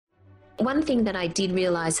One thing that I did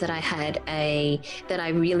realise that that I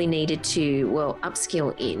really needed to,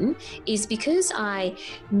 upskill in is because I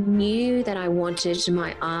knew that I wanted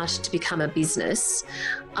my art to become a business.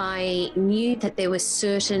 I knew that there were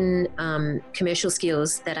certain commercial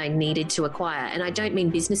skills that I needed to acquire. And I don't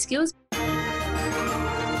mean business skills.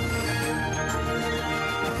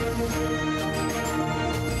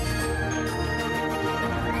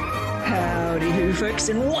 Howdy-ho, folks,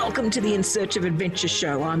 and welcome to the In Search of Adventure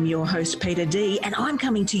show. I'm your host, Peita D, and I'm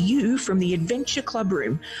coming to you from the Adventure Club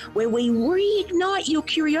room, where we reignite your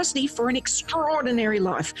curiosity for an extraordinary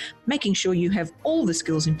life, making sure you have all the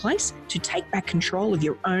skills in place to take back control of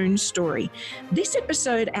your own story. This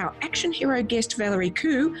episode, our action hero guest, Valerie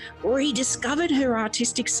Khoo, rediscovered her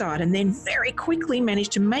artistic side and then very quickly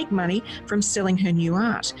managed to make money from selling her new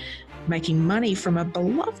art. Making money from a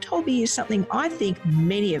beloved hobby is something I think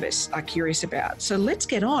many of us are curious about. So let's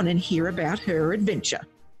get on and hear about her adventure.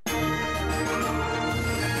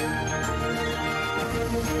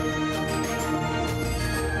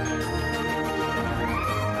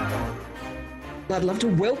 I'd love to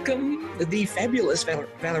welcome the fabulous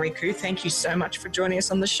Valerie Khoo. Thank you so much for joining us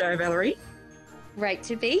on the show, Valerie. Great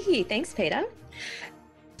to be here. Thanks, Peita.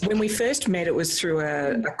 When we first met, it was through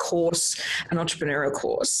a course, an entrepreneurial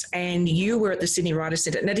course, and you were at the Sydney Writers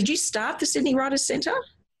Centre. Now, did you start the Sydney Writers Centre?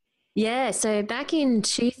 Yeah, so back in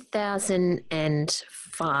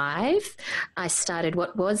 2005, I started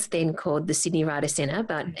what was then called the Sydney Writers Centre,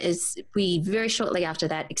 but as we very shortly after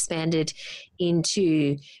that expanded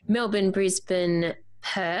into Melbourne, Brisbane,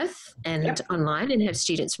 Perth and online, and have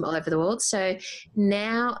students from all over the world. So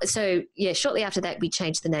shortly after that, we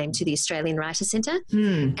changed the name to the Australian Writers Centre.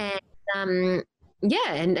 And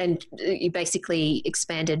you basically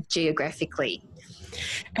expanded geographically.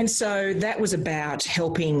 And so that was about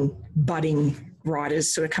helping budding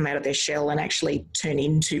writers sort of come out of their shell and actually turn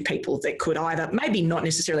into people that could either maybe not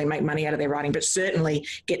necessarily make money out of their writing, but certainly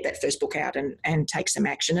get that first book out and take some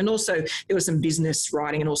action. And also there was some business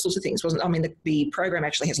writing and all sorts of things. The program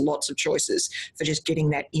actually has lots of choices for just getting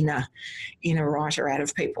that inner writer out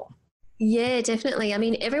of people. Yeah, definitely. I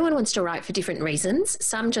mean, everyone wants to write for different reasons.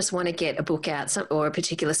 Some just want to get a book out or a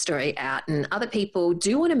particular story out, and other people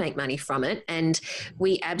do want to make money from it. And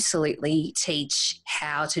we absolutely teach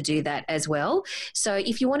how to do that as well. So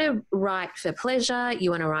if you want to write for pleasure,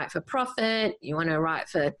 you want to write for profit, you want to write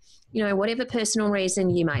for, whatever personal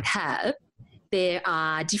reason you might have, there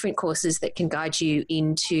are different courses that can guide you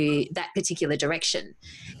into that particular direction.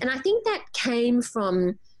 And I think that came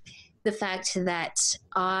from the fact that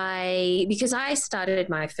because I started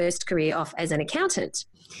my first career off as an accountant,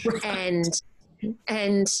 right.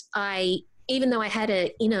 and I, even though I had an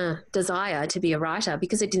inner desire to be a writer,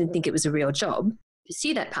 because I didn't think it was a real job,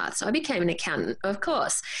 pursue that path. So I became an accountant, of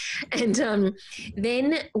course. And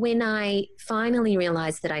then when I finally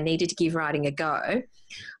realised that I needed to give writing a go,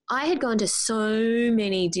 I had gone to so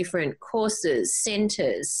many different courses,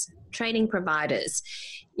 centres, training providers,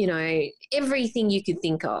 everything you could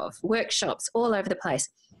think of, workshops all over the place,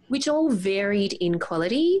 which all varied in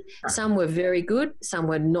quality. Some were very good, some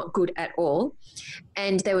were not good at all.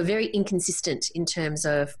 And they were very inconsistent in terms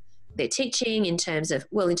of their teaching, in terms of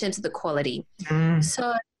the quality.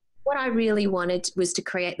 So what I really wanted was to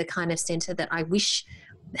create the kind of centre that I wish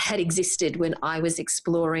had existed when I was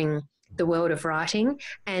exploring the world of writing,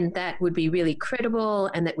 and that would be really credible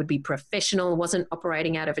and that would be professional, wasn't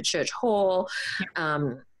operating out of a church hall,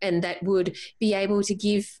 and that would be able to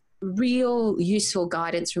give real useful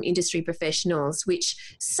guidance from industry professionals,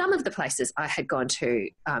 which some of the places I had gone to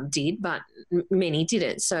did, but many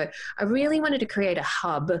didn't. So I really wanted to create a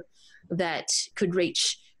hub that could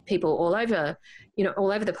reach people all over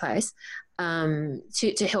the place,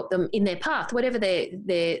 to help them in their path, whatever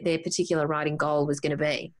their particular writing goal was going to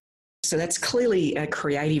be. So that's clearly a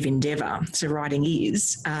creative endeavour, so writing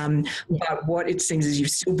is. But what it seems is you're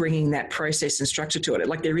still bringing that process and structure to it.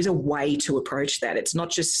 Like there is a way to approach that. It's not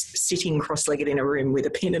just sitting cross-legged in a room with a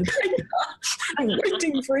pen and paper and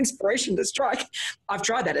waiting for inspiration to strike. I've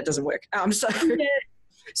tried that. It doesn't work.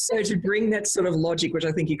 So to bring that sort of logic, which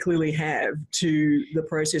I think you clearly have, to the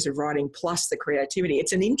process of writing plus the creativity,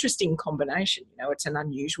 it's an interesting combination. It's an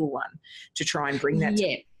unusual one to try and bring that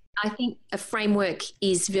to. I think a framework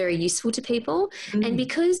is very useful to people. And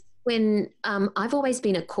because when I've always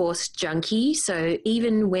been a course junkie, so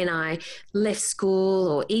even when I left school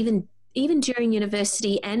or even during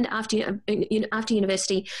university and after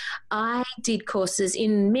university, I did courses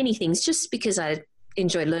in many things just because I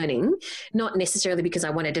enjoyed learning, not necessarily because I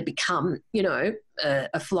wanted to become,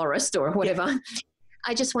 a florist or whatever. Yeah.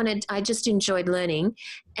 I just enjoyed learning,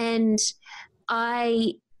 and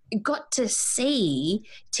I got to see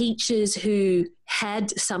teachers who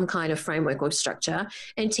had some kind of framework or structure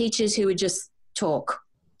and teachers who would just talk,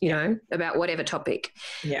 about whatever topic,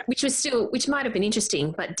 which might have been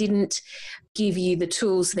interesting, but didn't give you the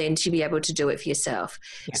tools then to be able to do it for yourself.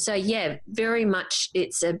 Yeah. So very much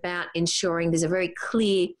it's about ensuring there's a very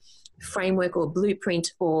clear framework or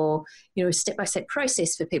blueprint or, step-by-step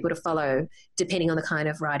process for people to follow depending on the kind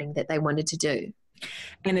of writing that they wanted to do.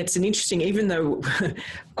 And it's an interesting, even though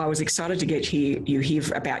I was excited to get you here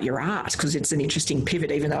about your art, because it's an interesting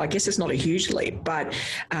pivot, even though I guess it's not a huge leap, but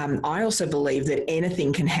I also believe that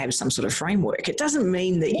anything can have some sort of framework. It doesn't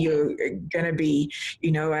mean that you're going to be,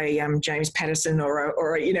 a James Patterson or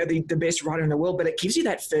the best writer in the world, but it gives you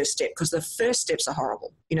that first step, because the first steps are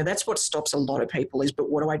horrible. That's what stops a lot of people is, but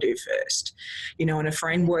what do I do first? And a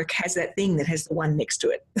framework has that thing that has the one next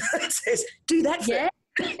to it. It says, do that first. Yeah.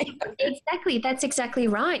 Exactly. That's exactly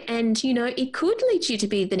right. And, it could lead you to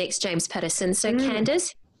be the next James Patterson. So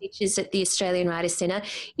Candace, who teaches at the Australian Writers Centre,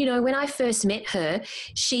 when I first met her,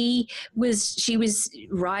 she was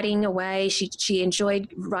writing away. She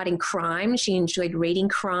enjoyed writing crime. She enjoyed reading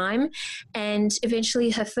crime. And eventually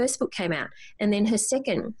her first book came out, and then her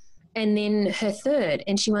second, and then her third,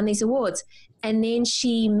 and she won these awards. And then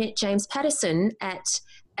she met James Patterson at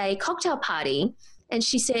a cocktail party, and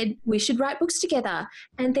she said, we should write books together.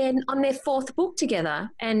 And then on their fourth book together,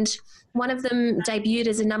 and one of them debuted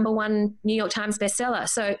as a #1 New York Times bestseller.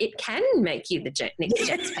 So it can make you the next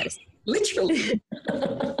James Patterson. Literally.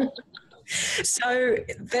 So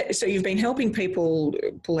you've been helping people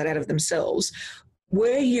pull that out of themselves.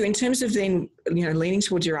 Were you, in terms of then, leaning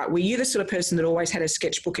towards your art, were you the sort of person that always had a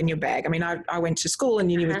sketchbook in your bag? I mean, I went to school and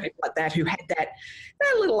uni with people like that who had that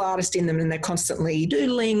little artist in them, and they're constantly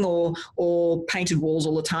doodling or painted walls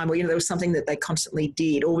all the time, or, there was something that they constantly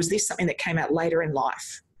did. Or was this something that came out later in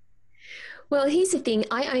life? Well, here's the thing.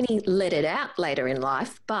 I only let it out later in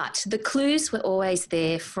life, but the clues were always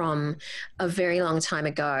there from a very long time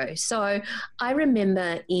ago. So I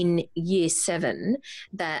remember in year 7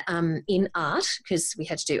 that in art, because we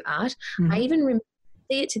had to do art, I even remember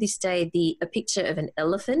it to this day, a picture of an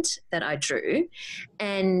elephant that I drew.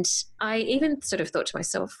 And I even sort of thought to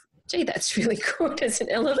myself, gee, that's really good as an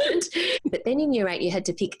elephant. But then in year 8, you had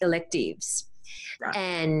to pick electives. Right.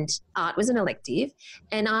 And art was an elective,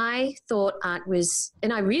 and I thought art was,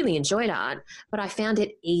 and I really enjoyed art, but I found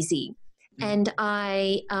it easy. And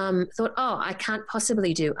I thought, I can't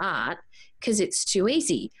possibly do art because it's too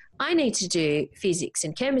easy. I need to do physics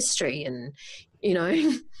and chemistry and,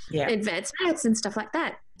 advanced maths and stuff like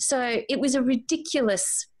that. So it was a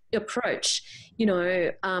ridiculous approach.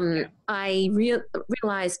 I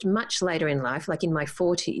realized much later in life, like in my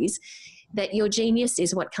 40s, that your genius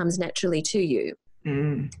is what comes naturally to you.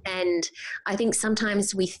 And I think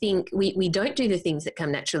sometimes we think we don't do the things that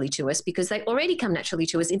come naturally to us because they already come naturally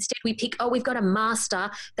to us. Instead, we pick, we've got to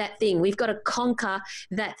master that thing. We've got to conquer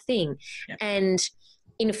that thing. Yeah. And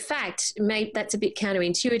in fact, maybe that's a bit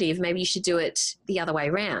counterintuitive. Maybe you should do it the other way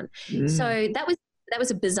around. So that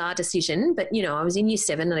was a bizarre decision, but I was in year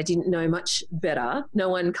 7 and I didn't know much better. No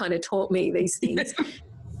one kind of taught me these things.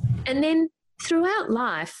 And then throughout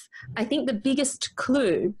life, I think the biggest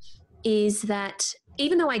clue is that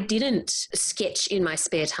even though I didn't sketch in my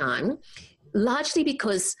spare time, largely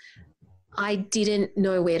because I didn't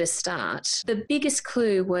know where to start, the biggest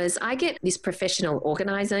clue was I get this professional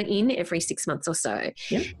organizer in every 6 months or so.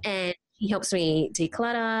 Yep. And he helps me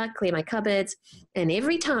declutter, clear my cupboards. And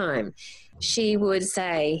every time she would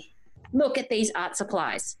say, look at these art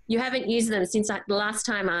supplies. You haven't used them since the last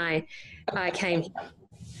time I came here.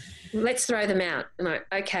 Let's throw them out. I'm like,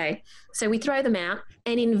 okay. So we throw them out,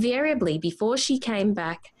 and invariably before she came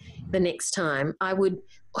back the next time, I would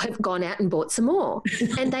have gone out and bought some more.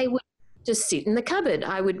 And they would just sit in the cupboard.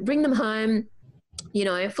 I would bring them home,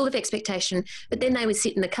 full of expectation, but then they would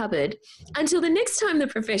sit in the cupboard until the next time the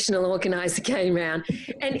professional organizer came around.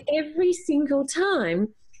 And every single time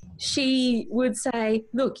she would say,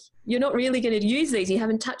 look, you're not really going to use these. You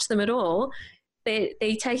haven't touched them at all. They're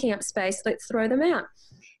taking up space. Let's throw them out.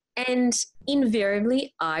 And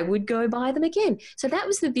invariably, I would go buy them again. So that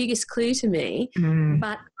was the biggest clue to me.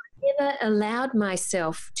 But I never allowed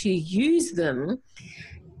myself to use them,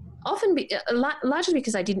 often largely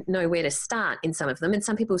because I didn't know where to start in some of them. And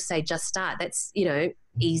some people say just start. That's,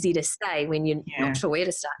 easy to say when you're not sure where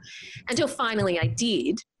to start. Until finally I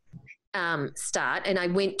did start, and I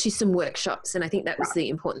went to some workshops. And I think that was the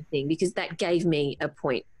important thing, because that gave me a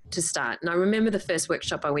point to start. And I remember the first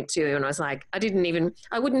workshop I went to, and I was like, I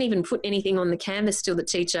wouldn't even put anything on the canvas till the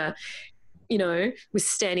teacher, was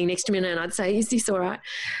standing next to me, and I'd say, is this all right?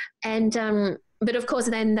 And but of course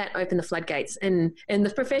then that opened the floodgates, and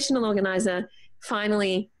the professional organizer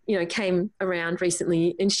finally, came around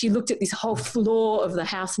recently, and she looked at this whole floor of the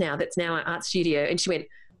house now that's now an art studio, and she went,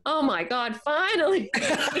 "Oh my God, finally."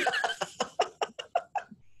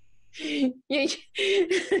 You're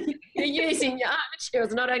using your art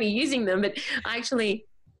materials, not only using them, but I actually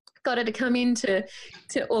got her to come in to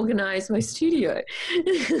organise my studio.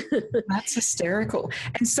 That's hysterical.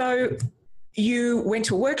 And so you went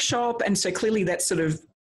to a workshop, and so clearly that sort of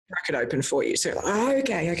broke it open for you. So,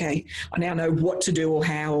 okay, I now know what to do or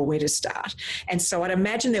how or where to start. And so I'd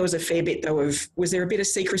imagine there was a fair bit, though, was there a bit of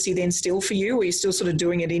secrecy then still for you? Were you still sort of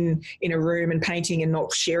doing it in a room and painting and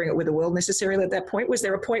not sharing it with the world necessarily at that point? Was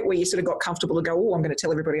there a point where you sort of got comfortable to go, oh, I'm going to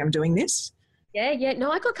tell everybody I'm doing this? Yeah.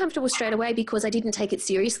 No, I got comfortable straight away because I didn't take it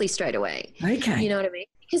seriously straight away. Okay. You know what I mean?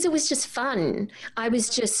 Because it was just fun. I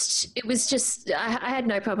had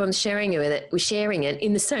no problem sharing it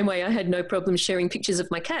in the same way I had no problem sharing pictures of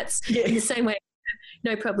my cats. Yeah. In the same way,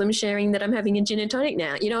 no problem sharing that I'm having a gin and tonic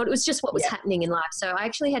now. It was just what was happening in life. So I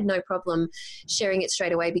actually had no problem sharing it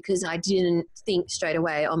straight away because I didn't think straight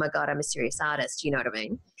away, oh my God, I'm a serious artist. You know what I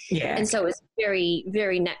mean? Yeah. And so it was a very,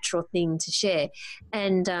 very natural thing to share.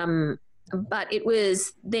 And, but it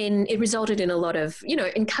resulted in a lot of,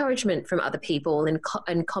 encouragement from other people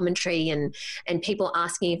and commentary and people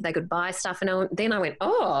asking if they could buy stuff. And then I went,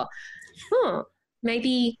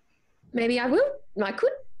 maybe I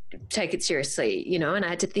could take it seriously, and I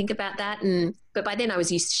had to think about that. But by then I was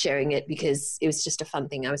used to sharing it because it was just a fun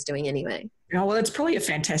thing I was doing anyway. Oh, well, it's probably a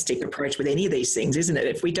fantastic approach with any of these things, isn't it?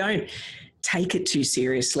 If we don't take it too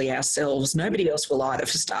seriously ourselves, nobody else will either,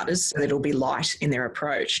 for starters, so it'll be light in their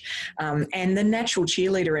approach. And the natural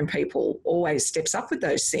cheerleader in people always steps up with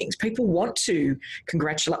those things. People want to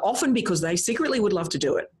congratulate, often because they secretly would love to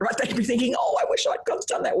do it, right? They'd be thinking, oh, I wish I'd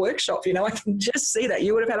done that workshop. I can just see that.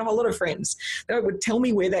 You would have had a whole lot of friends that would tell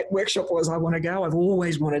me where that workshop was. I want to go. I've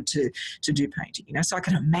always wanted to do painting, so I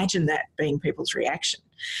can imagine that being people's reaction.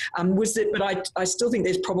 But I still think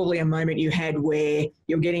there's probably a moment you had where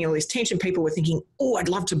you're getting all this tension. People were thinking, oh, I'd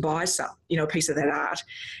love to buy a piece of that art.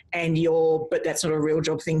 But that's not a real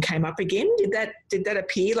job thing came up again. Did that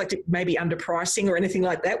appear like maybe underpricing or anything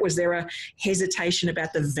like that? Was there a hesitation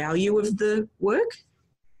about the value of the work?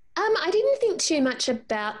 I didn't think too much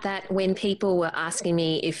about that when people were asking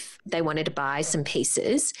me if they wanted to buy some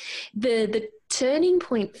pieces. The turning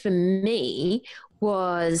point for me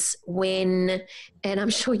was when, and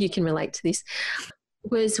I'm sure you can relate to this,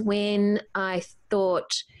 was when I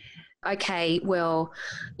thought, okay, well,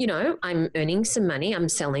 I'm earning some money, I'm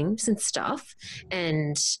selling some stuff,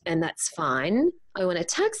 and that's fine. I want to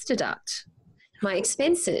tax deduct my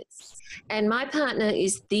expenses. And my partner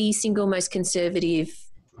is the single most conservative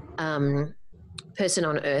person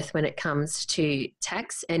on earth when it comes to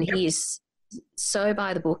tax, and he is so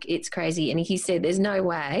by the book, it's crazy. And he said, there's no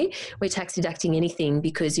way we're tax deducting anything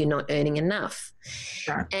because you're not earning enough.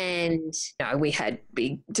 Sure. And we had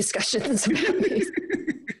big discussions about this.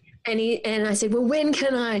 And I said, well, when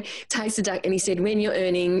can I tax deduct? And he said, when you're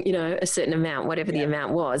earning, a certain amount, whatever the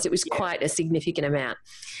amount was. It was quite a significant amount.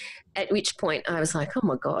 At which point I was like, oh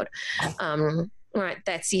my God, all right,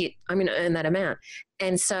 that's it. I'm going to earn that amount.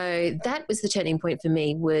 And so that was the turning point for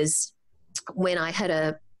me, was when I had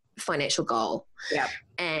a financial goal. Yeah.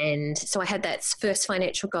 And so I had that first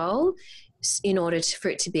financial goal in order for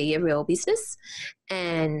it to be a real business.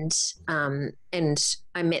 And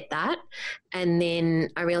I met that. And then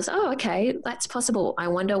I realized, oh, okay, that's possible. I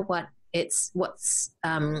wonder what's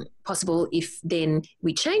possible if then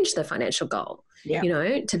we change the financial goal,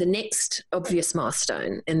 to the next obvious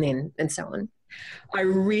milestone, and so on. I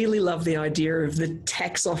really love the idea of the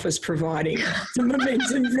tax office providing some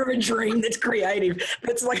momentum for a dream that's creative.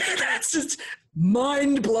 That's just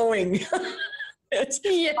mind-blowing. I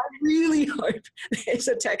really hope there's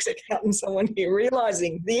a tax accountant, someone here,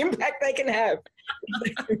 realising the impact they can have.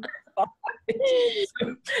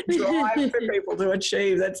 Drive for people to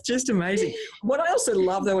achieve. That's just amazing. What I also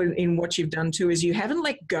love, though, in what you've done too, is you haven't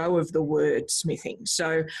let go of the wordsmithing.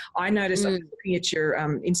 So I noticed, I was looking at your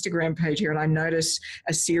Instagram page here, and I noticed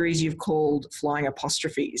a series you've called Flying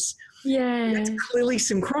Apostrophes. Yeah. That's clearly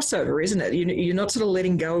some crossover, isn't it? You're not sort of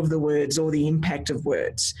letting go of the words or the impact of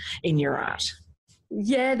words in your art.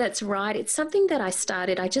 Yeah, that's right. It's something that I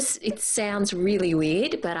started. It sounds really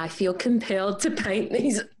weird, but I feel compelled to paint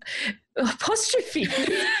these apostrophes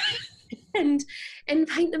and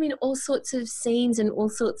paint them in all sorts of scenes and all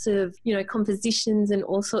sorts of, compositions and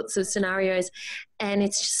all sorts of scenarios. And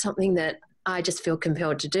it's just something that I just feel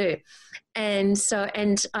compelled to do. And so,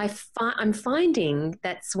 and I'm finding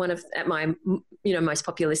that's one of my, most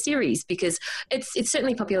popular series, because it's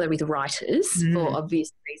certainly popular with writers for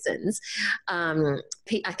obvious reasons.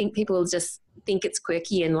 I think people just think it's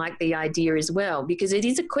quirky and like the idea as well, because it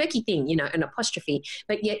is a quirky thing, an apostrophe,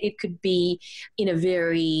 but yet it could be in a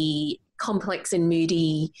very complex and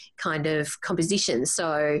moody kind of composition.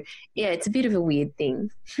 So yeah, it's a bit of a weird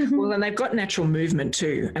thing. Well, and they've got natural movement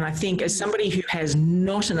too. And I think as somebody who has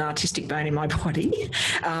not an artistic bone in my body,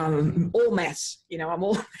 all maths, I'm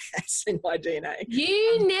all maths in my DNA.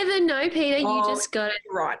 You never know, Peter. You just got to,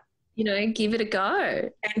 right. Give it a go.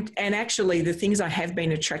 And actually the things I have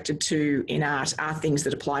been attracted to in art are things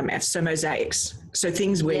that apply maths. So mosaics. So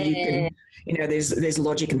things where you can, there's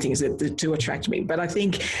logic and things that do attract me. But I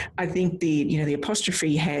think the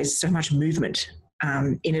apostrophe has so much movement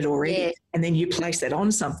in it already. Yeah. And then you place that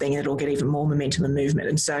on something and it'll get even more momentum and movement.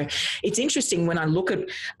 And so it's interesting when I look at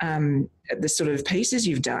the sort of pieces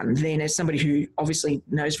you've done, then as somebody who obviously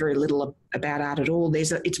knows very little about art at all,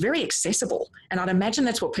 it's very accessible. And I'd imagine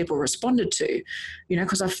that's what people responded to,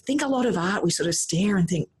 because I think a lot of art, we sort of stare and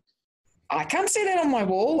think, I can't see that on my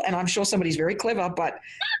wall, and I'm sure somebody's very clever, but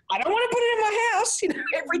I don't want to put it in my house.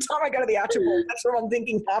 Every time I go to the Archibald, that's what I'm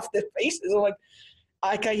thinking half the pieces. I'm like,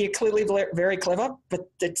 okay, you're clearly very clever, but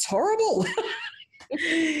it's horrible.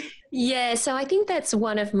 Yeah, so I think that's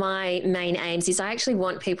one of my main aims is I actually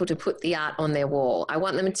want people to put the art on their wall. I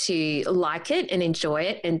want them to like it and enjoy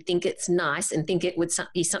it and think it's nice and think it would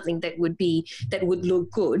be something that would look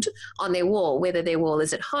good on their wall, whether their wall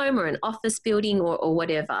is at home or an office building or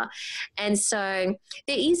whatever. And so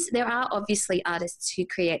there are obviously artists who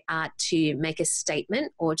create art to make a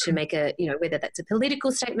statement or to make whether that's a political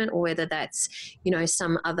statement or whether that's,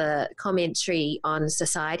 some other commentary on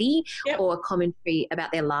society or commentary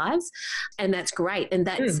about their lives. And that's great. And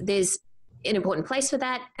there's an important place for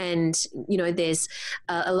that. And, there's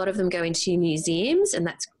a lot of them go into museums, and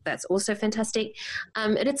that's also fantastic.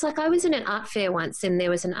 And it's like I was in an art fair once, and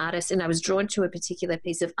there was an artist, and I was drawn to a particular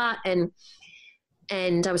piece of art, and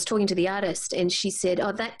I was talking to the artist, and she said,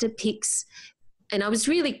 "Oh, that depicts," and I was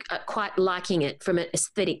really quite liking it from an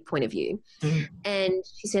aesthetic point of view. And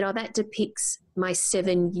she said, "Oh, that depicts my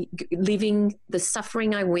living the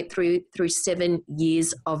suffering I went through 7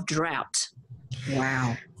 years of drought."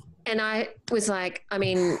 Wow. And I was like, I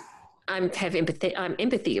mean, I'm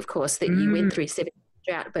empathy, of course, that you went through 7 years of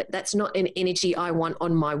drought, but that's not an energy I want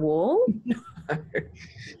on my wall. No.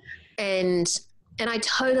 And I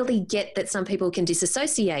totally get that some people can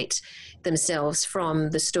disassociate themselves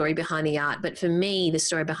from the story behind the art. But for me, the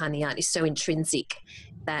story behind the art is so intrinsic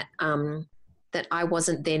that that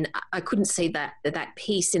I couldn't see that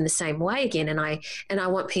piece in the same way again. And I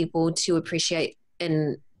want people to appreciate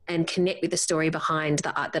and connect with the story behind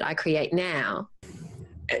the art that I create now.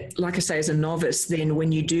 Like I say, as a novice, then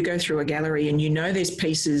when you do go through a gallery and there's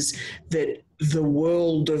pieces that the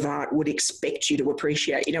world of art would expect you to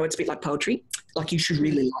appreciate, it's a bit like poetry. Like, you should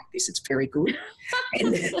really like this. It's very good.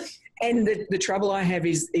 And the trouble I have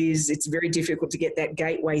is it's very difficult to get that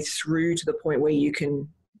gateway through to the point where you can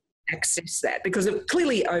access that, because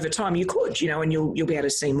clearly over time you could, and you'll be able to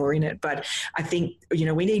see more in it. But I think,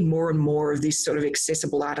 we need more and more of this sort of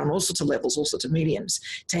accessible art on all sorts of levels, all sorts of mediums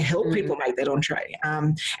to help people make that entree.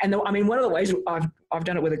 One of the ways I've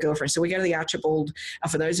done it with a girlfriend. So we go to the Archibald.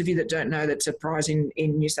 For those of you that don't know, that's a prize in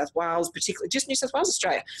New South Wales, particularly just New South Wales,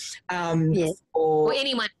 Australia. Or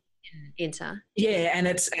anyone enter. Yeah,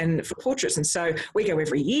 and for portraits. And so we go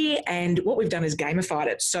every year, and what we've done is gamified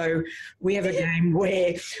it. So we have a game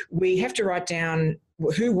where we have to write down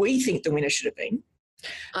who we think the winner should have been.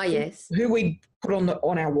 Oh, yes. Who we put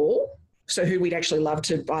on our wall, so who we'd actually love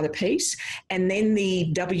to buy the piece. And then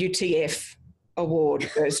the WTF award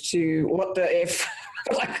goes to what the F.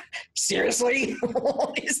 Like, seriously,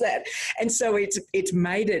 what is that? And so it's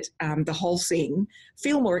made it, the whole thing,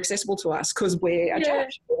 feel more accessible to us, because we're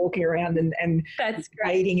walking around and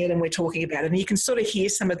grading it, and we're talking about it. And you can sort of hear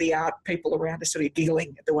some of the art people around us sort of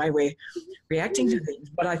giggling at the way we're reacting to things.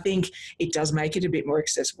 But I think it does make it a bit more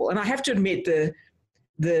accessible. And I have to admit,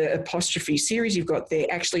 the apostrophe series you've got there,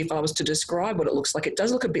 actually, if I was to describe what it looks like, it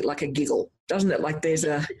does look a bit like a giggle, doesn't it? Like there's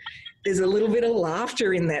a little bit of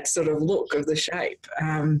laughter in that sort of look of the shape.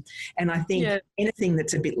 And I think anything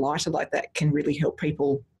that's a bit lighter like that can really help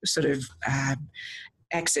people sort of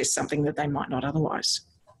access something that they might not otherwise.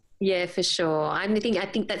 Yeah, for sure. I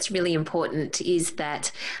think that's really important, is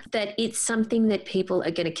that it's something that people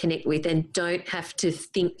are going to connect with and don't have to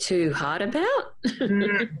think too hard about.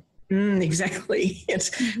 Exactly.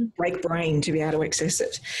 It's break brain to be able to access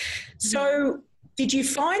it. So did you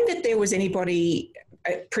find that there was anybody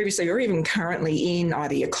previously or even currently in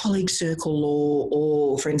either your colleague circle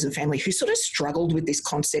or friends and family who sort of struggled with this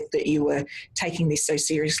concept that you were taking this so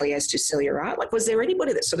seriously as to sell your art? Like, was there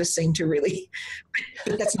anybody that sort of seemed to really,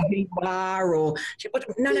 but that's not who you are, or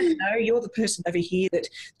no, you're the person over here that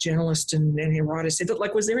journalist and writer said that?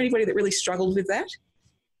 Like, was there anybody that really struggled with that?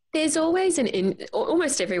 There's always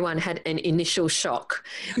almost everyone had an initial shock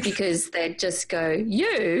because they'd just go,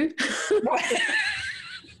 you?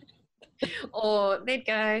 Or they'd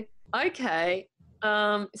go, okay,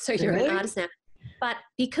 so you're an artist now. But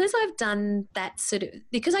because I've done that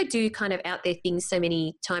because I do kind of out there things so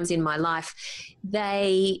many times in my life,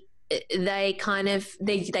 they're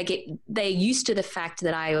used to the fact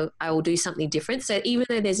that I will do something different. So even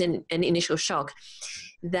though there's an initial shock,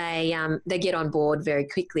 they get on board very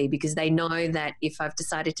quickly because they know that if I've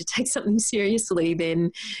decided to take something seriously,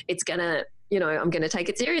 then it's gonna, I'm gonna take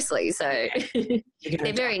it seriously. So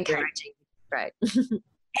they're very encouraging. Right.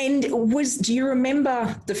 And do you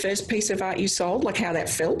remember the first piece of art you sold, like how that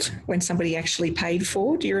felt when somebody actually paid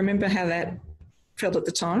for? Do you remember how that felt at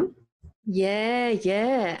the time?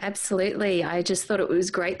 Yeah, absolutely. I just thought it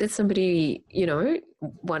was great that somebody,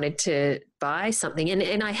 wanted to buy something.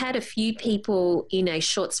 And I had a few people in a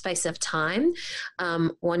short space of time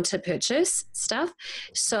want to purchase stuff.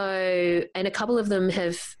 So, and a couple of them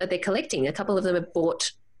they're collecting. A couple of them have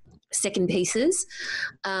bought second pieces.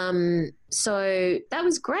 So that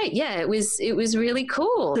was great. Yeah, it was really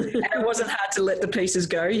cool. And it wasn't hard to let the pieces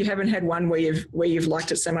go. You haven't had one where you've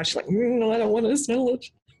liked it so much, like, I don't want to sell it.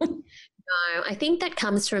 No, I think that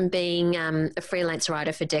comes from being a freelance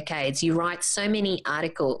writer for decades. You write so many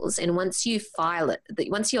articles, and once you file it,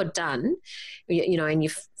 once you're done, and you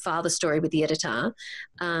file the story with the editor,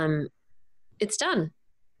 it's done.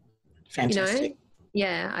 Fantastic.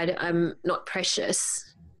 I'm not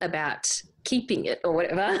precious about keeping it or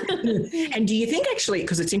whatever. And do you think actually,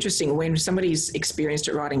 because it's interesting, when somebody's experienced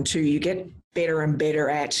at writing too, you get better and better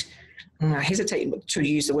at, I hesitate to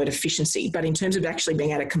use the word efficiency, but in terms of actually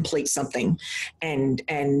being able to complete something and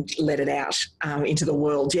let it out into the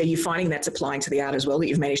world, you're finding that's applying to the art as well, that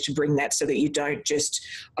you've managed to bring that so that you don't just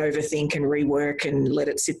overthink and rework and let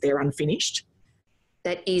it sit there unfinished?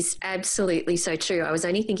 That is absolutely so true. I was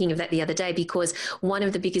only thinking of that the other day because one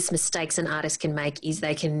of the biggest mistakes an artist can make is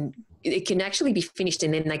it can actually be finished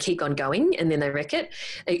and then they keep on going and then they wreck it.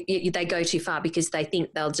 They go too far because they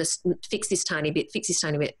think they'll just fix this tiny bit.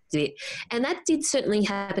 And that did certainly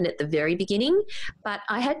happen at the very beginning. But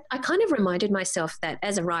I kind of reminded myself that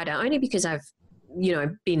as a writer, only because I've,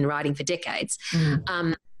 been writing for decades,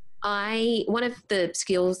 one of the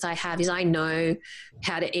skills I have is I know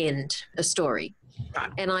how to end a story.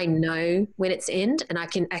 Right. And I know when it's end, and I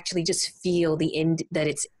can actually just feel the end, that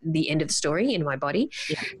it's the end of the story in my body.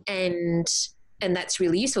 Yeah. And that's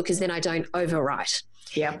really useful because then I don't overwrite.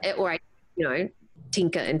 Yeah. Or I,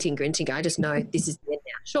 tinker and tinker and tinker. I just know this is the end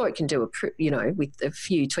now. Sure, it can do with a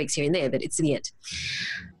few tweaks here and there, but it's the end.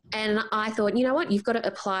 And I thought, you know what, you've got to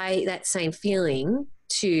apply that same feeling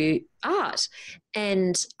to art.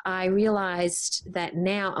 And I realized that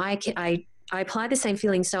now I apply the same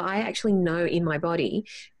feeling, so I actually know in my body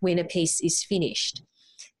when a piece is finished,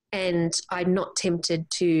 and I'm not tempted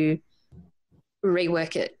to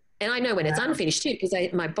rework it. And I know when it's unfinished too, because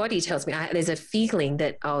my body tells me there's a feeling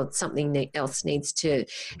that something else needs to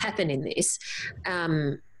happen in this.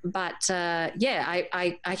 I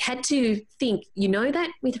had to think, that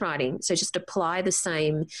with writing, so just apply the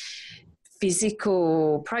same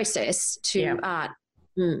physical process to art.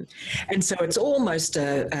 Mm. And so it's almost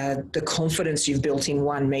the confidence you've built in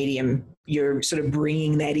one medium, you're sort of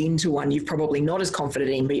bringing that into one you've probably not as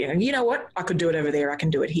confident in, but you know what, I could do it over there, I can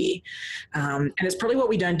do it here. And it's probably what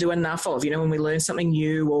we don't do enough of, when we learn something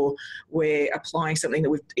new or we're applying something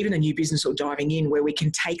that even a new business or diving in, where we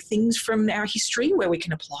can take things from our history, where we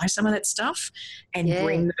can apply some of that stuff and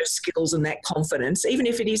bring those skills and that confidence, even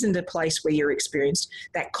if it isn't a place where you're experienced,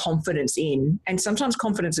 that confidence in. And sometimes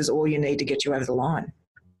confidence is all you need to get you over the line.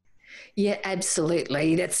 Yeah,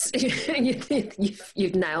 absolutely. That's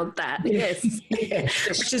you've nailed that. Yes. Yeah.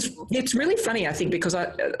 It's really funny, I think, because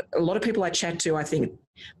a lot of people I chat to, I think,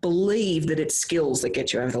 believe that it's skills that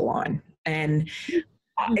get you over the line. And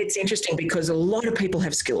it's interesting because a lot of people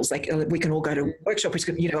have skills. Like we can all go to workshops,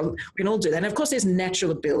 we can all do that. And of course there's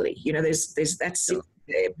natural ability, there's that's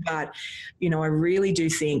there. But, I really do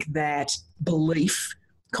think that belief,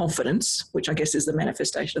 confidence, which I guess is the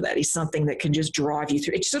manifestation of that, is something that can just drive you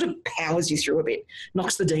through. It sort of powers you through a bit,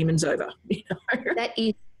 knocks the demons over. That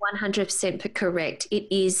is 100% correct. It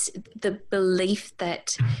is the belief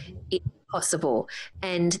that it's possible.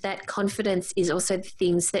 And that confidence is also the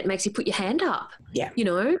things that makes you put your hand up, you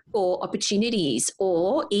know, for opportunities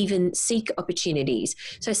or even seek opportunities.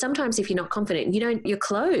 So sometimes if you're not confident, you're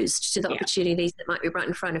closed to the opportunities that might be right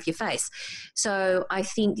in front of your face. So I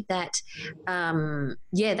think that,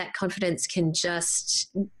 that confidence can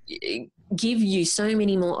just give you so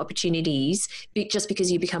many more opportunities just because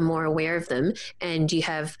you become more aware of them, and you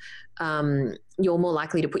have, you're more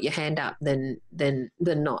likely to put your hand up than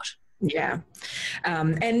not. Yeah.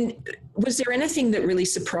 And was there anything that really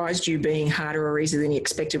surprised you being harder or easier than you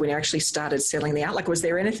expected when you actually started selling the art? Like, was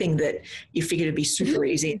there anything that you figured it'd be super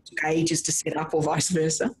easy and took ages to set up, or vice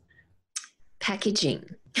versa? Packaging.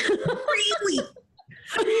 Really?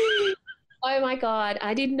 Oh my God.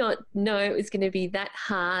 I did not know it was going to be that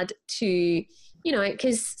hard to,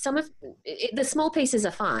 because some of the small pieces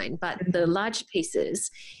are fine, but the large pieces,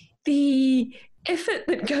 the effort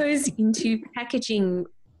that goes into packaging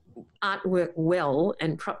artwork well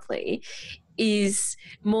and properly is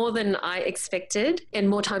more than I expected and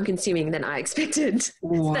more time consuming than I expected.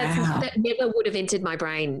 Wow. That never would have entered my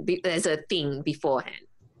brain as a thing beforehand.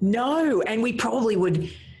 No, and we probably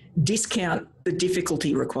would discount the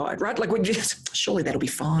difficulty required, right? Like, surely that'll be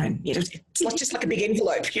fine. It's just like a big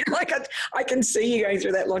envelope. Like I can see you going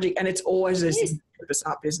through that logic, and it's always this thing to trip us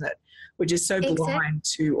up, isn't it? We're just so blind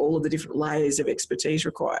to all of the different layers of expertise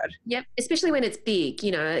required. Yep, especially when it's big,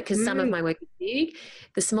 because some of my work is big.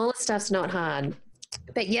 The smaller stuff's not hard.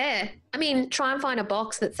 But try and find a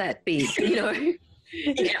box that's that big,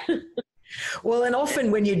 Yeah. Well, and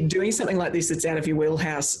often when you're doing something like this that's out of your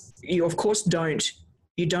wheelhouse, you of course don't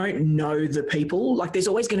know the people. Like, there's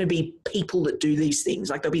always going to be people that do these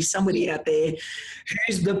things. Like, there'll be somebody out there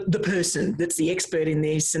who's the person that's the expert in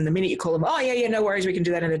this, and the minute you call them, no worries, we can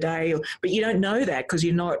do that in a day. But you don't know that because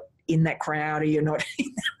you're not in that crowd, or you're not in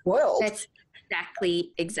that world. That's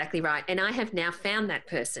exactly right. And I have now found that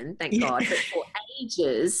person, thank God. But for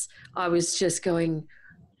ages, I was just going,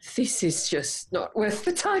 this is just not worth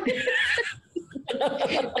the time.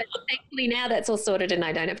 But thankfully now that's all sorted and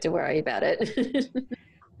I don't have to worry about it.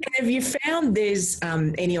 Have you found there's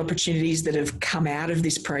any opportunities that have come out of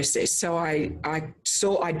this process? So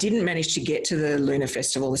I didn't manage to get to the Lunar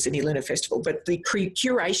Festival, the Sydney Lunar Festival, but the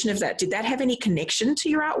curation of that, did that have any connection to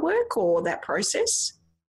your artwork or that process?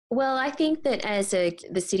 Well, I think that as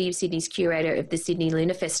the City of Sydney's curator of the Sydney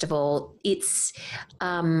Lunar Festival, it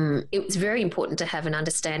was very important to have an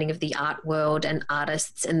understanding of the art world and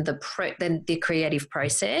artists and the creative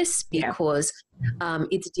process, because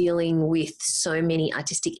it's dealing with so many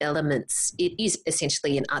artistic elements. It is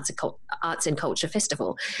essentially an arts and culture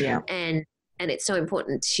festival, and it's so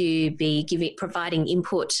important to be providing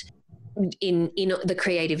input in the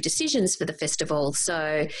creative decisions for the festival.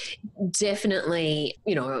 So definitely,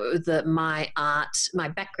 my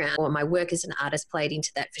background or my work as an artist played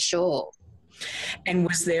into that for sure. And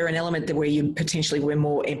was there an element where you potentially were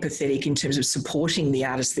more empathetic in terms of supporting the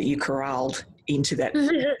artists that you corralled into that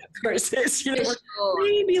process?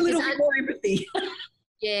 Maybe a little bit more empathy.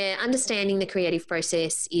 Yeah, understanding the creative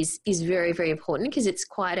process is very, very important, because it's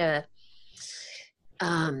quite a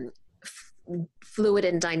fluid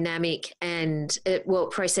and dynamic and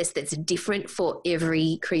process that's different for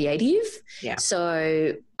every creative. Yeah.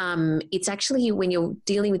 So it's actually, when you're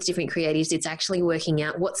dealing with different creatives, it's actually working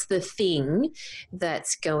out what's the thing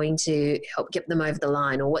that's going to help get them over the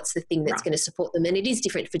line, or what's the thing that's going to support them. And it is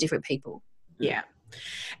different for different people. Yeah.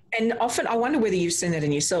 And often I wonder whether you've seen that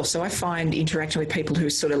in yourself. So I find interacting with people who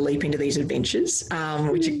sort of leap into these adventures,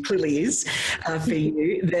 which it clearly is for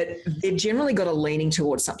you, that they've generally got a leaning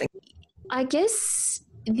towards something. I guess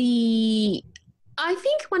I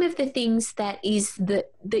think one of the things that is that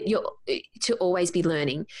you're to always be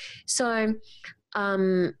learning. So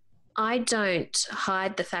I don't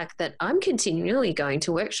hide the fact that I'm continually going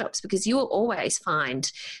to workshops, because you will always find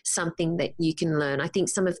something that you can learn. I think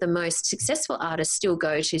some of the most successful artists still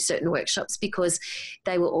go to certain workshops because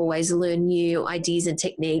they will always learn new ideas and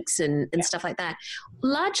techniques and stuff like that.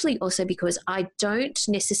 Largely also because I don't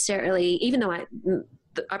necessarily, even though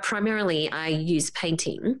I primarily use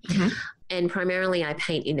painting, and primarily I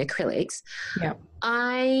paint in acrylics. Yeah,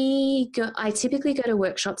 I typically go to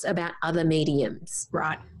workshops about other mediums.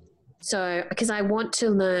 Right. So, because I want to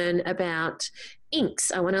learn about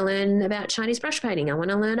inks, I want to learn about Chinese brush painting, I want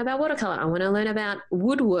to learn about watercolor, I want to learn about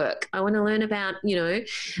woodwork, I want to learn about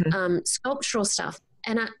sculptural stuff.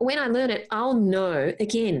 And when I learn it, I'll know.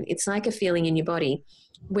 Again, it's like a feeling in your body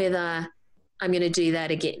whether I'm going to do that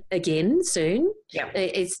again soon. Yeah.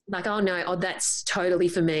 It's like, that's totally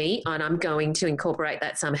for me, and I'm going to incorporate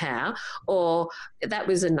that somehow. Or that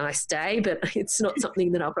was a nice day, but it's not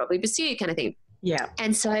something that I'll probably pursue, kind of thing. Yeah.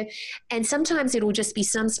 And so, and sometimes it'll just be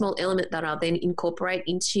some small element that I'll then incorporate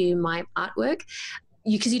into my artwork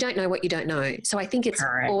because you don't know what you don't know. So I think it's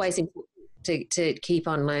Correct. always important to keep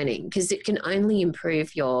on learning because it can only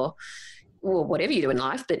improve your, well, whatever you do in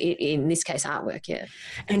life, but in this case, artwork, yeah.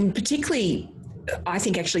 And particularly, I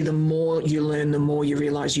think actually the more you learn, the more you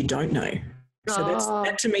realise you don't know. So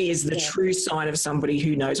that to me is the true sign of somebody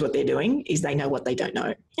who knows what they're doing, is they know what they don't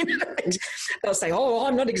know. They'll say, oh,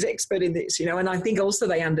 I'm not an expert in this, and I think also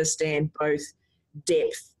they understand both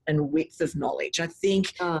depth and width of knowledge. I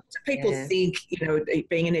think people think,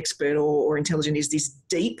 being an expert or intelligent is this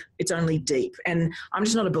deep. It's only deep. And I'm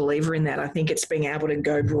just not a believer in that. I think it's being able to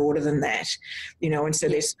go broader than that, and so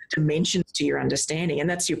there's dimensions to your understanding. And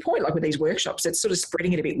that's your point, like with these workshops, it's sort of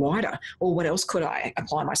spreading it a bit wider. Or what else could I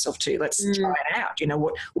apply myself to? Let's try it out.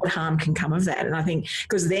 What harm can come of that? And I think,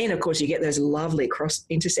 because then, of course, you get those lovely cross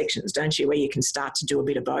intersections, don't you, where you can start to do a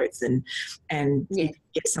bit of both and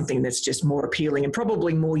get something that's just more appealing and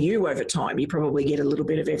probably more you over time. You probably get a little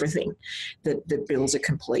bit of everything that builds a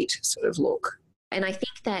complete sort of look. And I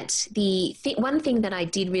think that one thing that I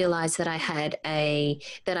did realize that I had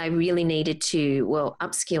that I really needed to,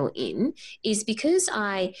 upskill in is because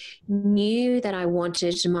I knew that I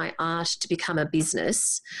wanted my art to become a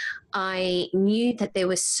business. I knew that there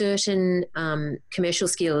were certain commercial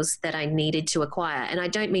skills that I needed to acquire. And I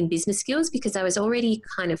don't mean business skills because I was already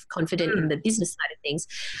kind of confident in the business side of things,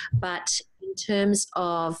 but in terms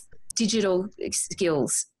of digital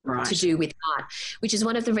skills to do with art, which is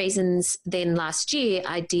one of the reasons then last year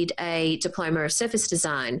I did a diploma of surface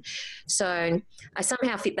design. So I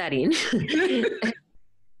somehow fit that in.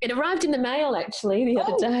 It arrived in the mail actually the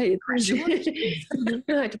other day.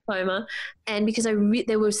 My diploma. And because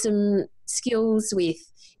there were some skills with,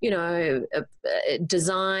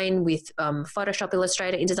 design with Photoshop,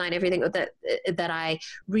 Illustrator, InDesign, everything that I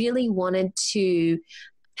really wanted to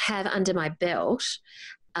have under my belt.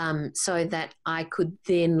 So that I could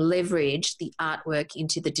then leverage the artwork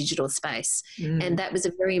into the digital space. And that was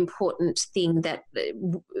a very important thing that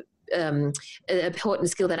an important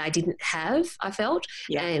skill that I didn't have, I felt.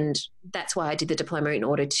 And that's why I did the diploma, in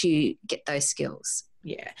order to get those skills.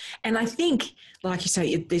 Yeah. And I think, like you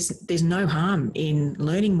say, there's no harm in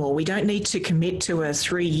learning more. We don't need to commit to a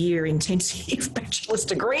 3-year intensive bachelor's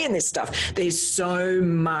degree in this stuff. There's so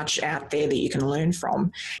much out there that you can learn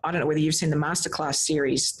from. I don't know whether you've seen the masterclass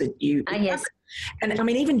series that you... Yes. And I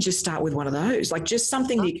mean, even just start with one of those, like just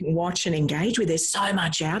something that you can watch and engage with. There's so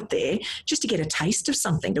much out there just to get a taste of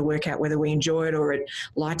something, to work out whether we enjoy it or it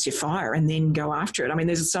lights your fire, and then go after it. I mean,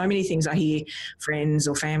 there's so many things I hear friends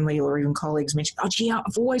or family or even colleagues mention, oh, gee,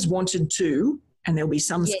 I've always wanted to, and there'll be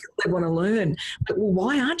some skill they want to learn. But well,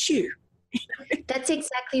 why aren't you? That's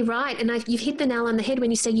exactly right. And you've hit the nail on the head when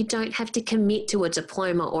you say you don't have to commit to a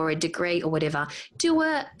diploma or a degree or whatever. Do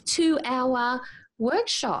a 2-hour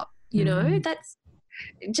workshop. That's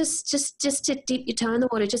just to dip your toe in the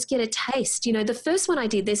water, just get a taste. The first one I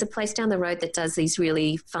did, there's a place down the road that does these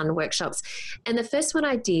really fun workshops. And the first one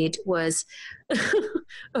I did was,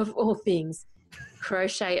 of all things,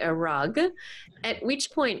 crochet a rug, at which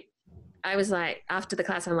point I was like, after the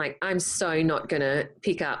class, I'm like, I'm so not going to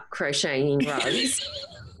pick up crocheting rugs.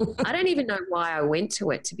 I don't even know why I went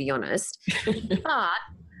to it, to be honest. But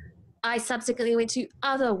I subsequently went to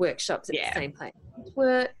other workshops at the same place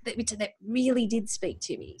that really did speak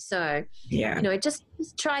to me. So, just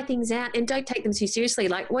try things out and don't take them too seriously.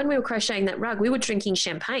 Like when we were crocheting that rug, we were drinking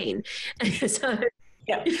champagne. So,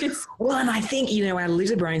 well, and I think, our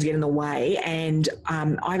lizard brains get in the way. And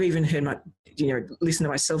I've even heard listen to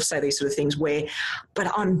myself say these sort of things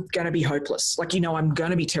but I'm going to be hopeless. Like, I'm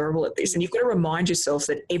going to be terrible at this. And you've got to remind yourself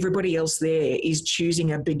that everybody else there is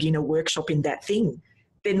choosing a beginner workshop in that thing.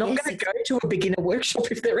 They're not going to go to a beginner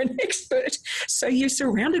workshop if they're an expert. So you're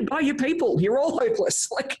surrounded by your people. You're all hopeless.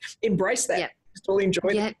 Like, embrace that. Yep. Just all enjoy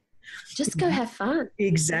it. Just go have fun.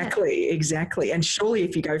 Exactly. And surely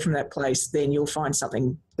if you go from that place, then you'll find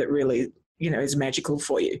something that really, is magical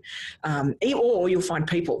for you. Or you'll find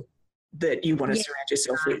people that you want to surround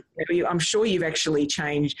yourself with. I'm sure you've actually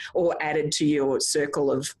changed or added to your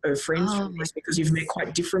circle of friends from this, because you've met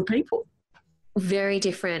quite different people. Very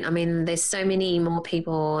different. I mean, there's so many more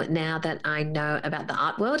people now that I know about the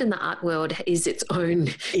art world, and the art world is its own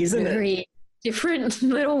different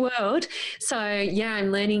little world. So yeah,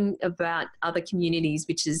 I'm learning about other communities,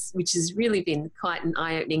 which has really been quite an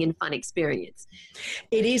eye-opening and fun experience.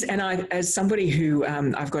 It is, and I, as somebody who,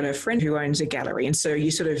 I've got a friend who owns a gallery, and so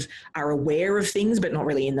you sort of are aware of things, but not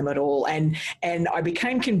really in them at all. And I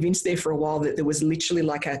became convinced there for a while that there was literally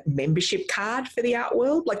like a membership card for the art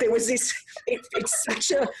world. Like there was this, it's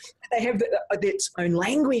such a, they have its own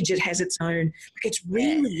language. It has its own, it's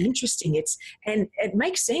really interesting. And it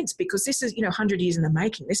makes sense because this is, 100 years in the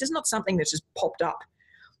making. This is not something that's just popped up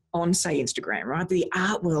on, say, Instagram, right? The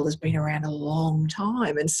art world has been around a long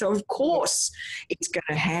time. And so, of course, it's going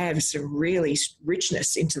to have some really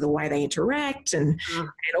richness into the way they interact and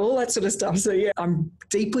all that sort of stuff. So, yeah, I'm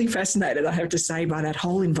deeply fascinated, I have to say, by that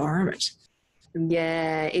whole environment.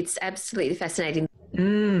 Yeah, it's absolutely fascinating.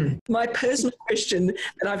 My personal question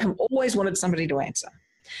that I've always wanted somebody to answer.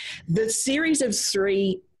 The series of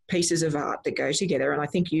 3 pieces of art that go together, and I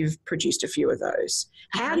think you've produced a few of those.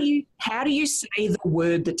 How do you say the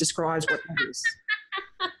word that describes what that is?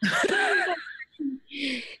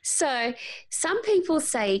 So some people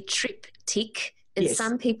say triptych and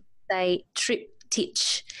some people say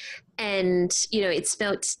triptych, and it's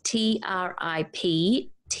spelled TRIPTYCH,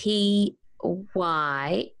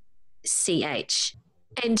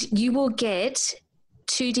 and you will get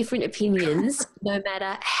 2 different opinions no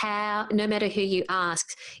matter who you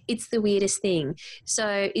ask. It's the weirdest thing.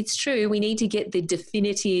 So it's true, we need to get the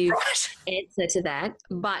definitive answer to that,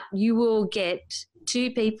 but you will get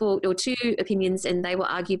 2 people or 2 opinions, and they will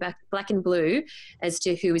argue black and blue as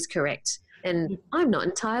to who is correct. And I'm not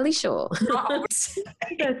entirely sure.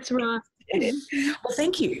 That's right. Well,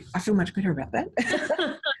 thank you. I feel much better about that.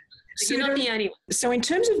 So you're not the only one. So in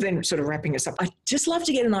terms of then sort of wrapping us up, I'd just love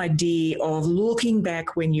to get an idea of looking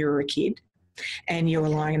back when you were a kid and you were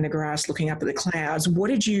lying in the grass looking up at the clouds. What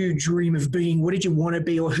did you dream of being? What did you want to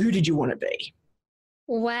be, or who did you want to be?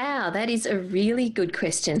 Wow, that is a really good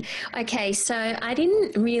question. Okay, so I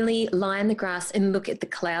didn't really lie in the grass and look at the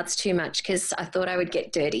clouds too much because I thought I would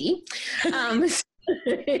get dirty. But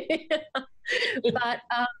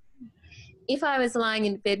if I was lying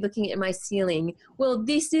in bed looking at my ceiling, well,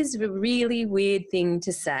 this is a really weird thing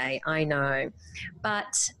to say, I know.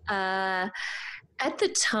 But at the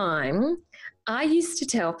time, I used to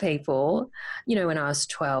tell people, when I was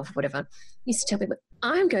 12, whatever, I used to tell people,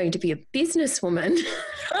 I'm going to be a businesswoman.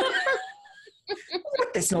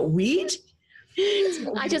 That's not weird.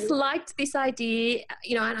 I just liked this idea,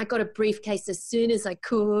 and I got a briefcase as soon as I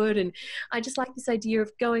could. And I just liked this idea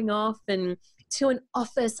of going off and to an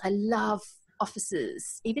office. I love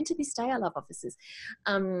offices. Even to this day, I love offices.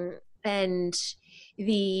 And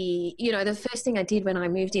the first thing I did when I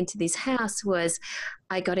moved into this house was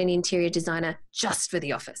I got an interior designer just for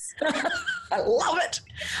the office. I love it.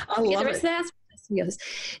 I love it. The office.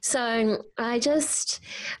 So I just,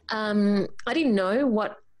 I didn't know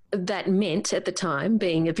what that meant at the time,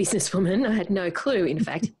 being a businesswoman. I had no clue, in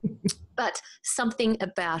fact, but something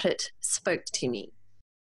about it spoke to me.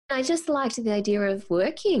 I just liked the idea of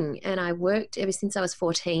working, and I worked ever since I was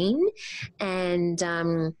 14. And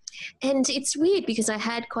it's weird because I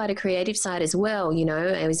had quite a creative side as well.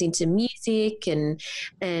 I was into music and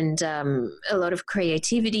a lot of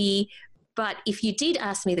creativity. But if you did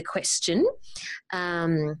ask me the question,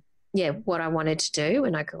 what I wanted to do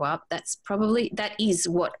when I grew up, that is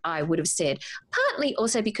what I would have said. Partly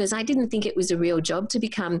also because I didn't think it was a real job to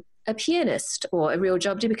become a pianist, or a real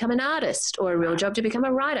job to become an artist, or a real job to become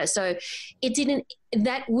a writer. So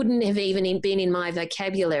that wouldn't have even been in my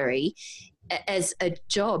vocabulary as a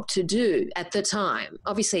job to do at the time.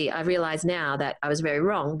 Obviously, I realize now that I was very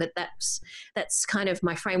wrong, but that's kind of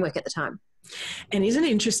my framework at the time. And isn't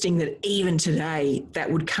it interesting that even today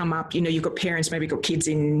that would come up, you've got parents, maybe got kids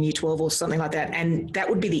in year 12 or something like that, and that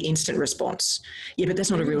would be the instant response. Yeah, but that's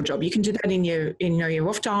not a real job. You can do that in your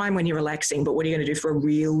off time when you're relaxing, but what are you going to do for a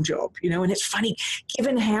real job? And it's funny,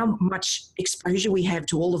 given how much exposure we have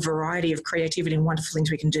to all the variety of creativity and wonderful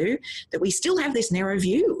things we can do, that we still have this narrow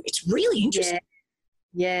view. It's really interesting.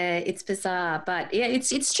 Yeah, it's bizarre, but yeah,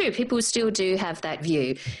 it's true. People still do have that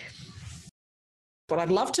view. What I'd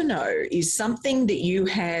love to know is something that you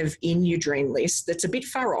have in your dream list that's a bit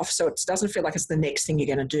far off, so it doesn't feel like it's the next thing you're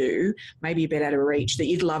going to do, maybe a bit out of reach, that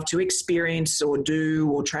you'd love to experience or do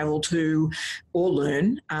or travel to or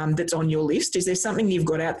learn, that's on your list. Is there something you've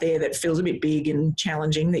got out there that feels a bit big and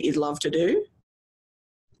challenging that you'd love to do?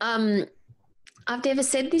 I've never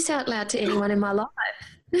said this out loud to anyone in my life.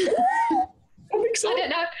 I'm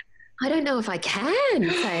excited. I don't know if I can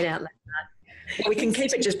say it out loud. We can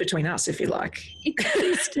keep it just between us if you like.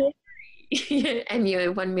 It's too scary. And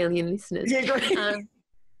your 1 million listeners. Yeah, great.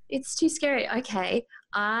 It's too scary. Okay.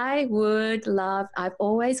 I've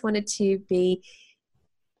always wanted to be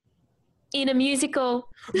in a musical.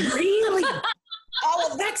 Really?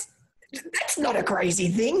 Oh, that's not a crazy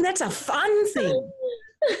thing. That's a fun thing.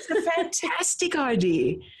 It's a fantastic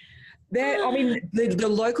idea. The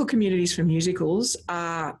local communities for musicals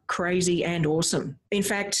are crazy and awesome. In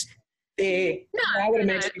fact, I would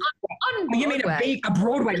imagine. You mean a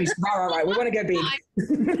Broadway musical? Right. We want to go big.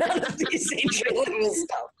 None of this entry-level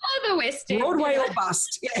stuff. Oh, the West End. Broadway or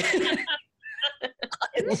bust. Yeah.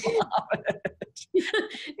 I love it.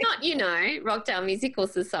 Not, Rockdale Musical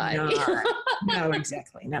Society. No,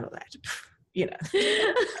 exactly. None of that.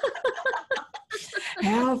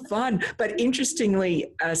 How fun. But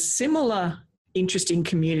interestingly, a similar interesting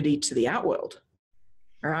community to the art world.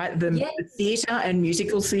 All right. The theatre and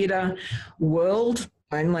musical theatre world,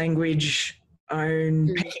 own language,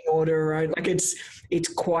 own pecking order,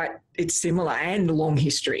 it's similar and long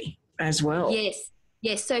history as well.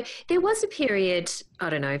 Yes. So there was a period, I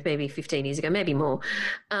don't know, maybe 15 years ago, maybe more,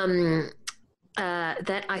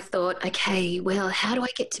 that I thought, okay, well, how do I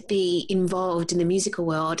get to be involved in the musical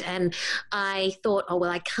world? And I thought,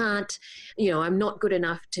 I can't, I'm not good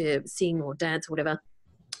enough to sing or dance or whatever.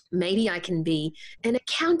 Maybe I can be an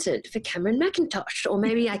accountant for Cameron McIntosh, or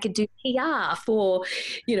maybe I could do PR for,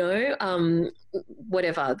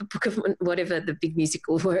 whatever the big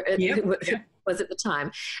musical was at the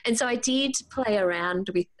time. And so I did play around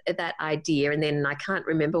with that idea, and then I can't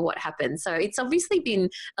remember what happened. So it's obviously been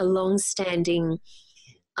a long-standing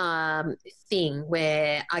thing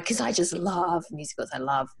where because I just love musicals. I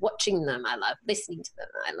love watching them. I love listening to them.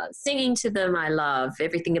 I love singing to them. I love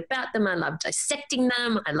everything about them. I love dissecting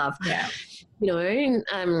them. I love,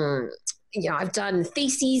 I've done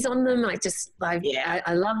theses on them. I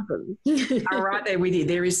love them. I'm right there with you.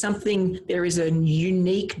 There is a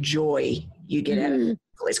unique joy you get out of it.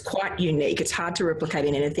 It's quite unique. It's hard to replicate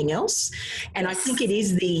in anything else. And I think it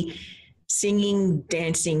is the singing,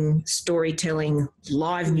 dancing, storytelling,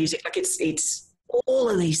 live music. It's all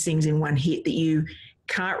of these things in one hit that you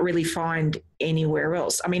can't really find anywhere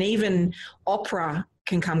else. I mean, even opera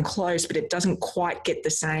can come close, but it doesn't quite get the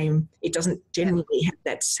same. It doesn't generally have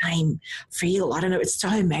that same feel. I don't know. It's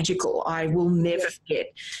so magical. I will never forget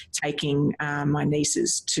taking my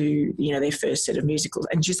nieces to, their first set of musicals,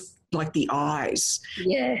 and just like the eyes.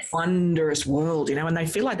 Yes. Wondrous world, and they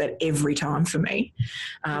feel like that every time for me.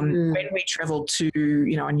 When we travel to,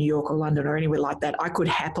 New York or London or anywhere like that, I could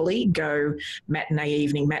happily go matinee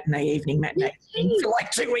evening for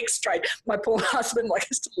like 2 weeks straight. My poor husband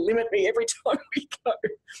has to limit me every time we go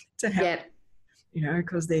to have,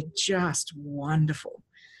 because they're just wonderful.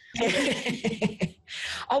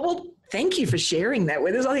 Oh, well, thank you for sharing that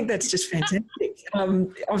with us. I think that's just fantastic.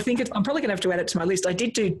 I'm probably going to have to add it to my list. I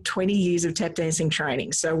did do 20 years of tap dancing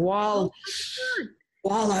training. So while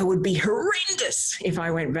I would be horrendous if I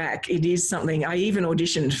went back, it is something. I even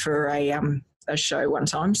auditioned for a show one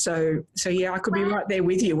time. So yeah, I could be right there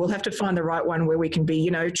with you. We'll have to find the right one where we can be,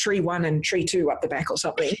 tree 1 and tree 2 up the back or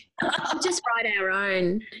something. We'll just write our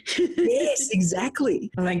own. Yes,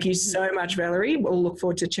 exactly. Well, thank you so much, Valerie. We'll look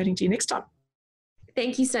forward to chatting to you next time.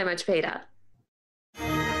 Thank you so much, Peita.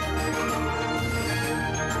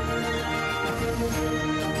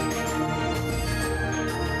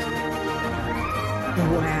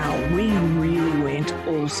 Wow, we really went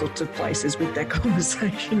all sorts of places with that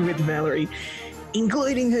conversation with Valerie,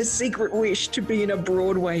 including her secret wish to be in a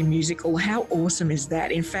Broadway musical. How awesome is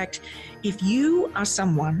that? In fact, if you are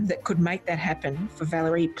someone that could make that happen for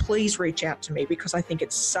Valerie, please reach out to me, because I think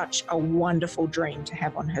it's such a wonderful dream to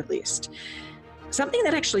have on her list. Something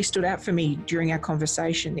that actually stood out for me during our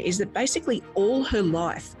conversation is that basically all her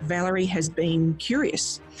life, Valerie has been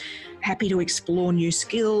curious, happy to explore new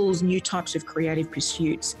skills, new types of creative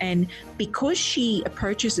pursuits. And because she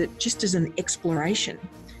approaches it just as an exploration,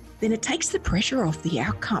 then it takes the pressure off the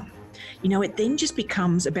outcome. It then just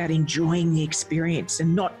becomes about enjoying the experience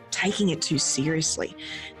and not taking it too seriously.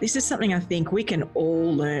 This is something I think we can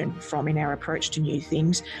all learn from in our approach to new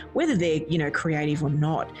things, whether they're, creative or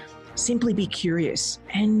not. Simply be curious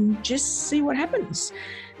and just see what happens.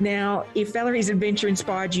 Now, if Valerie's adventure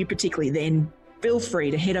inspired you particularly, then feel free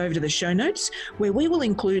to head over to the show notes, where we will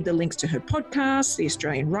include the links to her podcast, the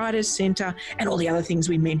Australian Writers Centre, and all the other things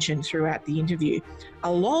we mentioned throughout the interview,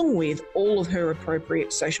 along with all of her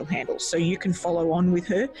appropriate social handles, so you can follow on with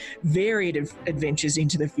her varied adventures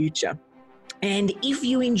into the future. And if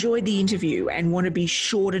you enjoyed the interview and want to be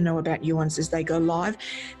sure to know about new ones as they go live,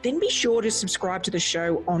 then be sure to subscribe to the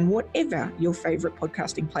show on whatever your favourite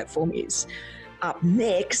podcasting platform is. Up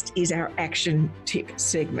next is our action tip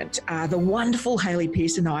segment. The wonderful Hayley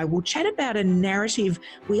Pierce and I will chat about a narrative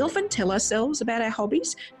we often tell ourselves about our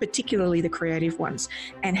hobbies, particularly the creative ones,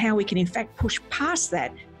 and how we can in fact push past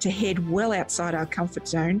that to head well outside our comfort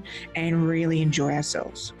zone and really enjoy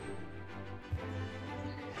ourselves.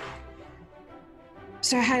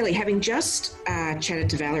 So Hayley, having just chatted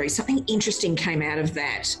to Valerie, something interesting came out of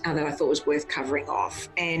that that I thought was worth covering off.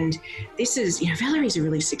 And this is, Valerie's a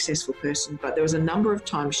really successful person, but there was a number of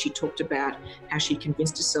times she talked about how she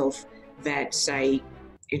convinced herself that, say,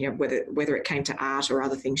 whether it came to art or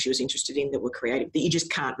other things she was interested in that were creative, that you just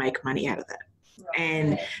can't make money out of that. Right.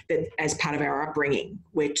 And that as part of our upbringing,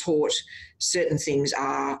 we're taught certain things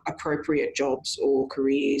are appropriate jobs or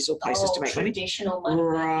careers or places to make money. Traditional money.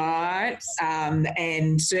 Right.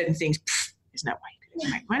 And certain things, there's no way you can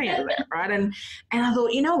make money out of that, right? And I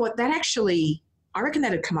thought, you know what, that actually, I reckon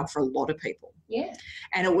that had come up for a lot of people. Yeah.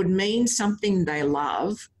 And it would mean something they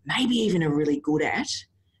love, maybe even are really good at,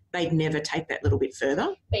 they'd never take that little bit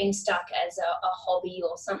further. Being stuck as a hobby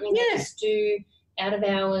or something they just do out of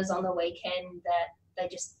hours on the weekend that they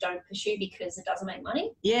just don't pursue because it doesn't make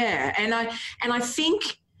money. Yeah, and I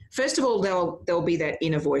think first of all there'll be that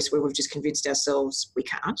inner voice where we've just convinced ourselves we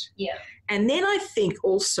can't. Yeah. And then I think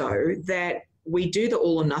also that we do the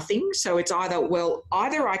all or nothing. So it's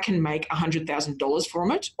either I can make $100,000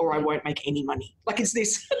 from it or I won't make any money. Like it's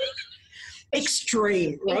this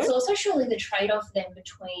extreme, right? It's also surely the trade-off then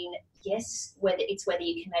between, yes, whether you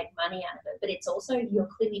can make money out of it, but it's also you're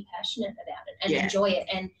clearly passionate about it and enjoy it.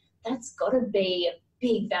 And that's got to be a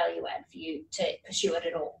big value add for you to pursue it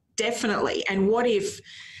at all. Definitely. And what if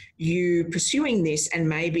you pursuing this and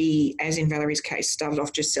maybe, as in Valerie's case, started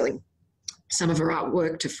off just selling some of her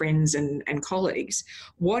artwork to friends and colleagues,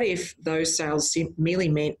 what if those sales merely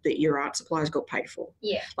meant that your art supplies got paid for?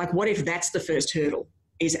 Yeah. Like what if that's the first hurdle?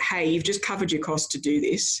 Is, hey, you've just covered your costs to do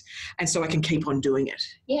this, and so I can keep on doing it.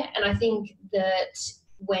 Yeah, and I think that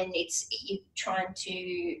when you're trying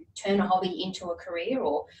to turn a hobby into a career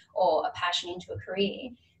or a passion into a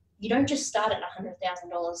career, you don't just start at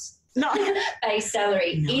 $100,000 base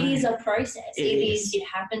salary. No. It is a process. It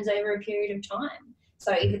happens over a period of time.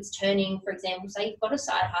 So if it's turning, for example, say you've got a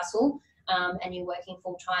side hustle and you're working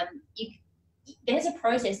full time, there's a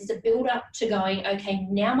process. It's a build up to going, okay,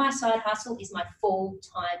 now my side hustle is my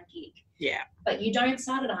full-time gig. Yeah. But you don't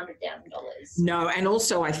start at $100,000. No, and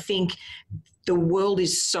also I think the world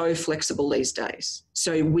is so flexible these days.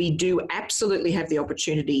 So we do absolutely have the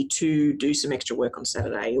opportunity to do some extra work on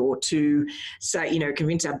Saturday or to say,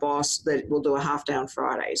 convince our boss that we'll do a half day on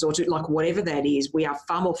Fridays or to like whatever that is. We are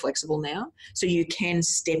far more flexible now. So you can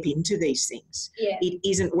step into these things. Yeah. It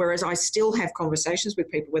isn't, whereas I still have conversations with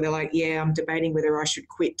people where they're like, yeah, I'm debating whether I should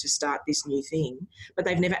quit to start this new thing, but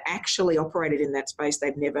they've never actually operated in that space.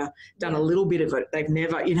 They've never done a little bit of it. They've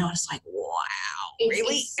never, it's like, wow,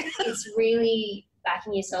 really? It's really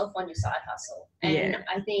backing yourself on your side hustle. And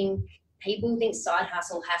I think people think side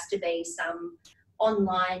hustle has to be some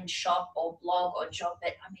online shop or blog or job, but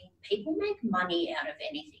I mean, people make money out of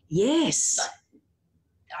anything. Yes. Like,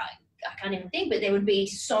 I can't even think, but there would be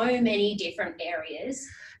so many different areas.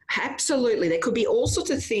 Absolutely. There could be all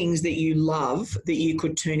sorts of things that you love that you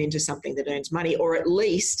could turn into something that earns money or at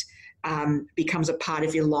least becomes a part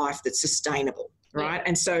of your life that's sustainable. Right. Yeah.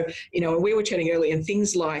 And so, we were chatting earlier and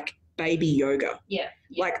things like baby yoga. Yeah.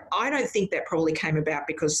 Like, I don't think that probably came about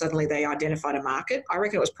because suddenly they identified a market. I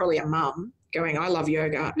reckon it was probably a mum going, I love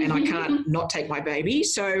yoga and I can't not take my baby.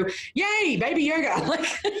 So, yay, baby yoga.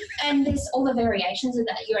 And there's all the variations of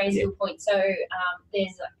that. You raise a good point. So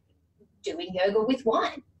there's doing yoga with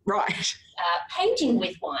wine. Right. Painting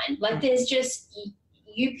with wine. Like there's just,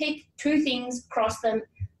 you pick two things, cross them.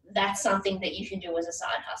 That's something that you can do as a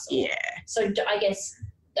side hustle. Yeah. So I guess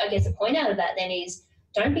the point out of that then is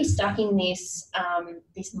don't be stuck in this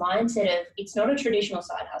this mindset of it's not a traditional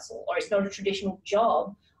side hustle or it's not a traditional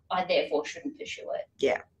job. I therefore shouldn't pursue it.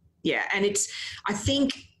 Yeah. Yeah. And I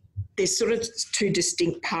think there's sort of two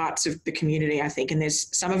distinct parts of the community, I think, and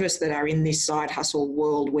there's some of us that are in this side hustle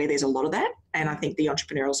world where there's a lot of that. And I think the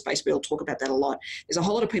entrepreneurial space, we'll talk about that a lot. There's a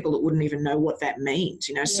whole lot of people that wouldn't even know what that means,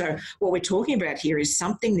 Yeah. So what we're talking about here is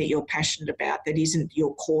something that you're passionate about that isn't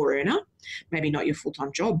your core earner, maybe not your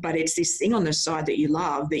full-time job, but it's this thing on the side that you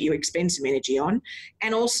love, that you expend some energy on,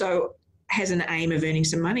 and also has an aim of earning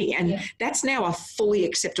some money. And that's now a fully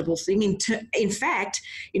acceptable thing. In fact,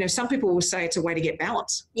 some people will say it's a way to get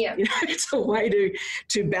balance. Yeah. It's a way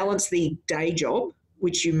to balance the day job,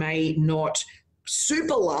 which you may not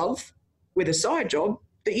super love, with a side job,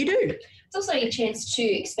 that you do. It's also a chance to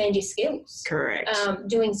expand your skills. Correct.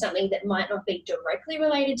 Doing something that might not be directly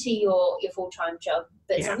related to your full-time job,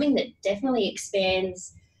 but something that definitely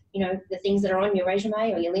expands, the things that are on your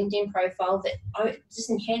resume or your LinkedIn profile that just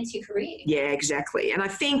enhance your career. Yeah, exactly. And I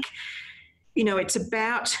think, it's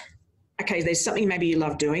about, okay, there's something maybe you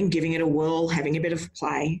love doing, giving it a whirl, having a bit of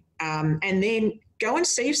play, and then go and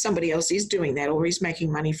see if somebody else is doing that or is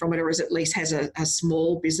making money from it or is at least has a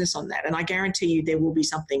small business on that. And I guarantee you there will be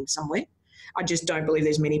something somewhere. I just don't believe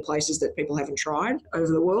there's many places that people haven't tried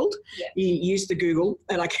over the world. Yeah. You use the Google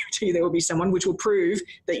and I guarantee you there will be someone which will prove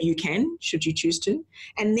that you can, should you choose to.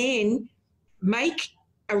 And then make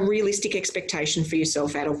a realistic expectation for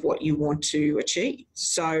yourself out of what you want to achieve.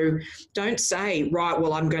 So don't say, right,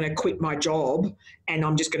 well, I'm going to quit my job and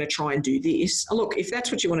I'm just going to try and do this. Look, if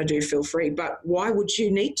that's what you want to do, feel free. But why would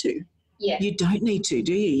you need to? Yeah. You don't need to,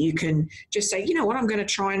 do you? You can just say, you know what, I'm going to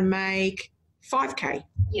try and make 5K.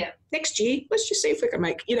 Yeah. Next year, let's just see if we can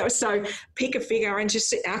make, so pick a figure and just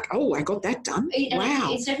sit, oh, I got that done.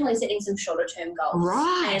 Wow. It's definitely setting some shorter term goals.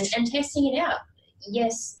 Right. And testing it out.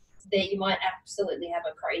 Yes, that you might absolutely have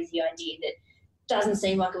a crazy idea that doesn't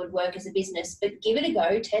seem like it would work as a business, but give it a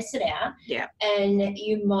go, test it out. Yeah. And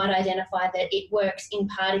you might identify that it works in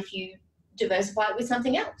part if you diversify it with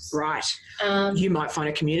something else. Right. You might find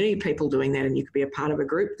a community of people doing that and you could be a part of a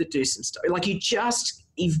group that do some stuff. Like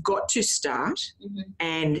you've got to start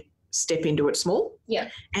and step into it small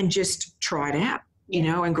and just try it out,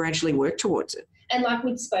 and gradually work towards it. And like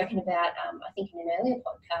we'd spoken about, I think in an earlier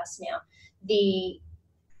podcast now,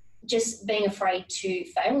 just being afraid to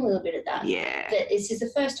fail a little bit at that. Yeah. That it's just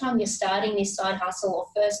the first time you're starting this side hustle or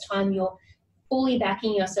first time you're fully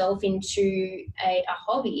backing yourself into a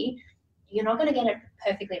hobby, you're not going to get it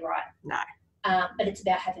perfectly right. No. But it's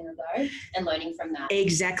about having a go and learning from that.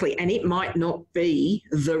 Exactly. And it might not be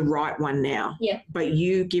the right one now. Yeah. But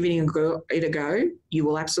you giving it a go, you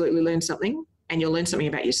will absolutely learn something. And you'll learn something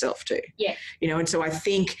about yourself too. Yeah. And so I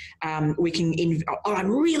think we can, I'm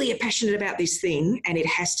really passionate about this thing and it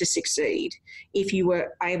has to succeed. If you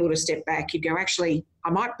were able to step back, you'd go, actually, I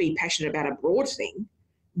might be passionate about a broad thing.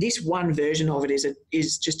 This one version of it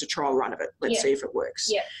is just a trial run of it. Let's see if it works.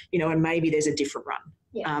 Yeah. And maybe there's a different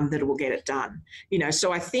run that will get it done.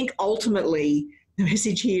 So I think ultimately the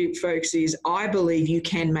message here, folks, is I believe you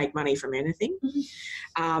can make money from anything.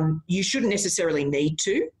 Mm-hmm. You shouldn't necessarily need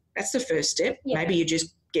to. That's the first step. Yeah. Maybe you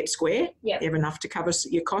just get square. Yeah. You have enough to cover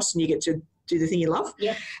your costs and you get to do the thing you love.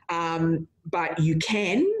 Yeah. But you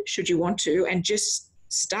can, should you want to, and just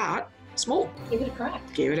start small. Give it a crack.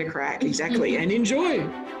 Give it a crack, exactly, and enjoy.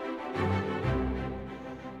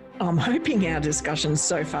 I'm hoping our discussions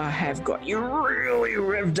so far have got you really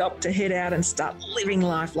revved up to head out and start living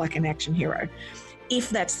life like an action hero. If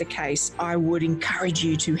that's the case, I would encourage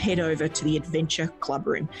you to head over to the Adventure Club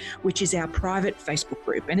Room, which is our private Facebook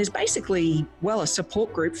group and is basically, a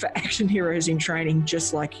support group for action heroes in training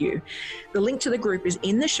just like you. The link to the group is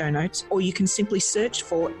in the show notes, or you can simply search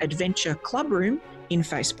for Adventure Club Room in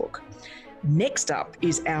Facebook. Next up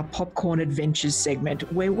is our Popcorn Adventures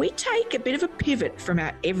segment, where we take a bit of a pivot from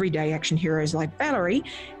our everyday action heroes like Valerie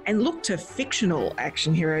and look to fictional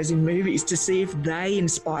action heroes in movies to see if they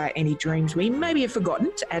inspire any dreams we maybe have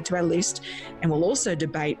forgotten to add to our list. And we'll also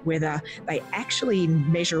debate whether they actually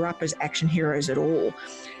measure up as action heroes at all.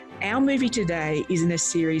 Our movie today is in a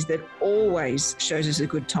series that always shows us a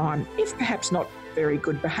good time, if perhaps not very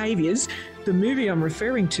good behaviours. The movie I'm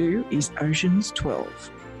referring to is Ocean's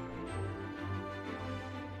 12.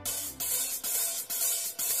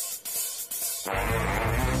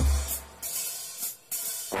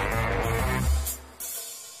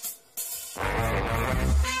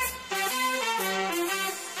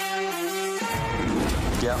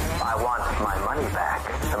 Yep, I want my money back.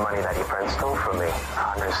 The money that your friend stole from me.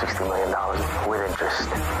 $160 million with interest.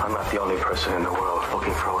 I'm not the only person in the world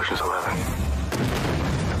looking for Ocean's 11.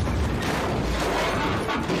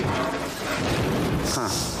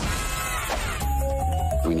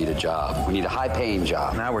 We need a job. We need a high-paying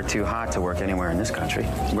job. Now we're too hot to work anywhere in this country.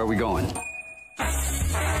 Where are we going?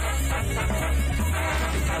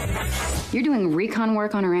 You're doing recon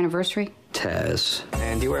work on our anniversary? Tez.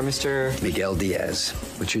 And you are Mr. Miguel Diaz.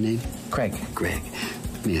 What's your name? Craig. Greg.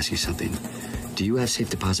 Let me ask you something. Do you have safe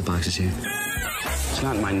deposit boxes here? It's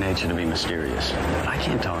not in my nature to be mysterious. I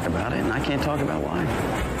can't talk about it, and I can't talk about why.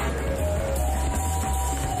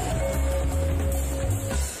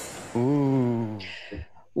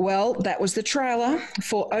 Well, that was the trailer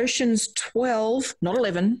for Ocean's 12, not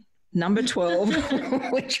 11, Number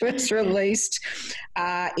 12, which was released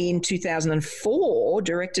in 2004,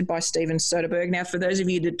 directed by Steven Soderbergh. Now, for those of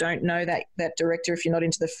you that don't know that director, if you're not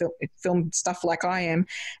into the film stuff like I am,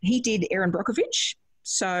 he did Erin Brockovich.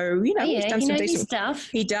 So, you know, he's done some decent stuff.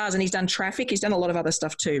 He does, and he's done Traffic. He's done a lot of other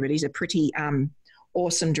stuff too, but he's a pretty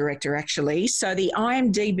awesome director, actually. So the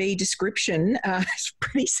IMDb description is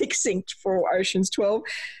pretty succinct for Ocean's 12.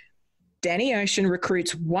 Danny Ocean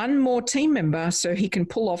recruits one more team member so he can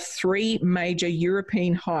pull off 3 major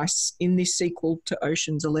European heists in this sequel to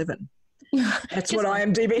Ocean's 11. That's what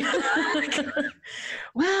IMDb.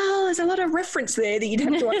 Well, there's a lot of reference there that you'd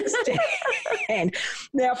have to understand.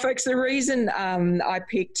 Now, folks, the reason I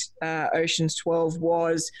picked Ocean's 12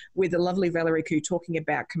 was with the lovely Valerie Khoo talking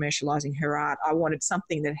about commercialising her art. I wanted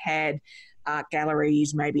something that had art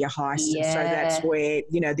galleries, maybe a heist. Yeah. And so that's where,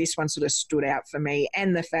 you know, this one sort of stood out for me,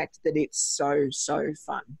 and the fact that it's so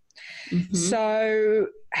fun. Mm-hmm. So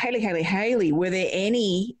Hayley, were there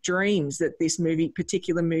any dreams that this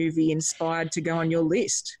particular movie inspired to go on your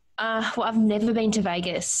list? Well, I've never been to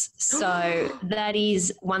Vegas, so that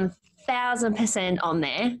is 1,000% on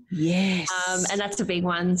there. Yes. And that's a big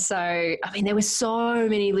one. So, I mean, there were so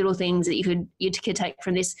many little things that you could take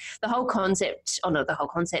from this. The whole concept, or not the whole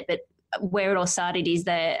concept, but where it all started is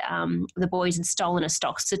that the boys had stolen a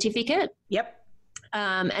stock certificate. Yep.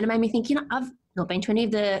 And it made me think, you know, I've not been to any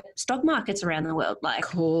of the stock markets around the world. Like,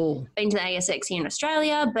 cool. Been to the ASX here in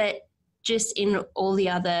Australia, but just in all the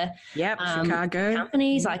other Chicago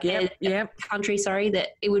companies, like countries, that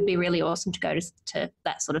it would be really awesome to go to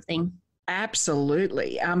that sort of thing.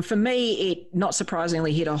 Absolutely. For me, it not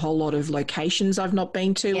surprisingly hit a whole lot of locations I've not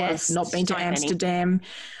been to. Yes, I've not been to Amsterdam.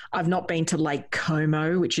 I've not been to Lake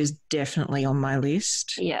Como, which is definitely on my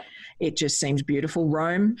list. Yeah. It just seems beautiful.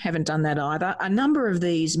 Rome, haven't done that either. A number of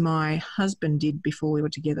these my husband did before we were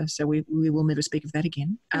together, so we will never speak of that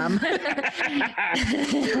again. One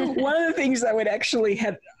of the things that would actually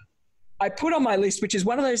I put on my list, which is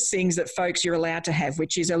one of those things that, folks, you're allowed to have,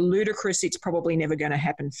 which is a ludicrous, it's probably never going to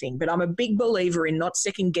happen thing. But I'm a big believer in not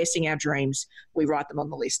second-guessing our dreams. We write them on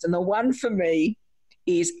the list. And the one for me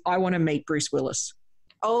is I want to meet Bruce Willis.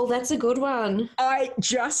 Oh, that's a good one. I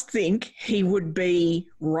just think he would be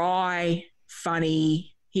wry, funny.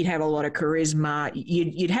 He'd have a lot of charisma.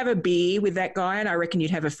 You'd have a beer with that guy, and I reckon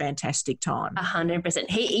you'd have a fantastic time. 100%.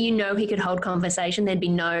 He could hold conversation. There'd be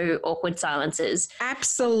no awkward silences.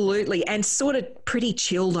 Absolutely, and sort of pretty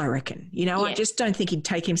chilled, I reckon. You know, I just don't think he'd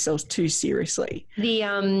take himself too seriously.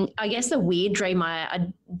 I guess the weird dream I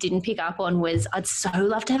didn't pick up on was I'd so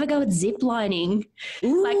love to have a go at zip lining.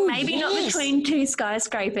 Ooh, like maybe not between 2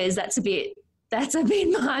 skyscrapers. That's a bit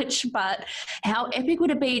much. But how epic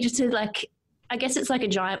would it be just to I guess it's like a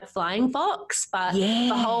giant flying fox, but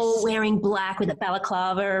the whole wearing black with a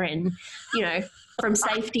balaclava and, you know, from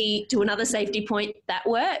safety to another safety point, that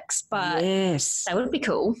works. But that would be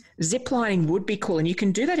cool. Ziplining would be cool, and you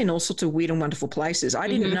can do that in all sorts of weird and wonderful places. I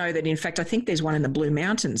didn't know that. In fact, I think there's one in the Blue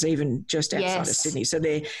Mountains, even just outside of Sydney. So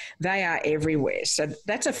they are everywhere. So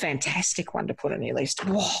that's a fantastic one to put on your list.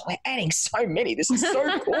 Whoa, we're adding so many. This is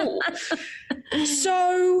so cool.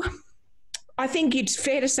 So I think it's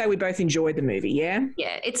fair to say we both enjoyed the movie, yeah?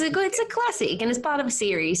 Yeah, it's a classic, and it's part of a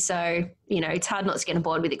series, so, you know, it's hard not to get on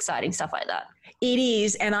board with exciting stuff like that. It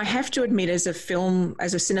is, and I have to admit, as a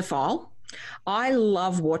cinephile, I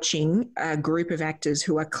love watching a group of actors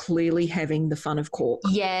who are clearly having the fun of cork.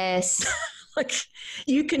 Yes. Like,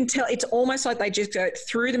 you can tell, it's almost like they just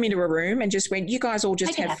threw them into a room and just went, you guys all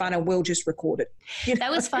just have fun and we'll just record it. You know?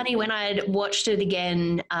 That was funny when I watched it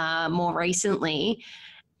again more recently.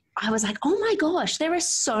 I was like, oh my gosh, there are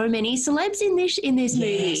so many celebs in this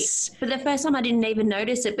movie. For the first time, I didn't even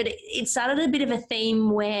notice it, but it started a bit of a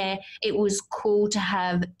theme where it was cool to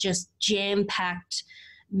have just jam-packed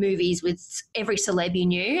movies with every celeb you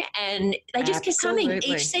knew, and they just kept coming.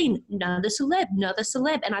 Each scene, another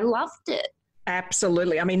celeb, and I loved it.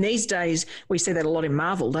 Absolutely. I mean, these days we see that a lot in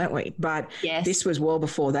Marvel, don't we? But this was well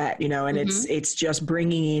before that, you know, and it's just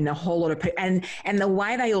bringing in a whole lot of people. And the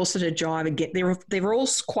way they all sort of jive and get, they're all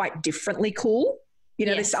quite differently cool. You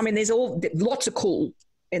know, there's lots of cool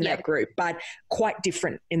in that group, but quite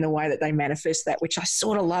different in the way that they manifest that, which I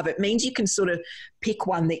sort of love. It means you can sort of pick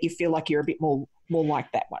one that you feel like you're a bit more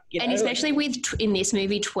like that one. You know? And especially with, in this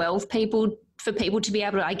movie, 12 people, for people to be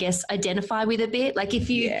able to, I guess, identify with a bit. Like if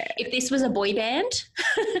this was a boy band,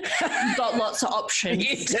 you've got lots of options.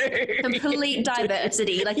 You do. Complete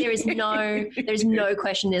diversity. Like there's no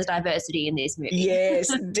question there's diversity in this movie.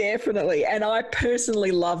 Yes, definitely. And I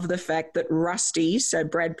personally love the fact that Rusty, so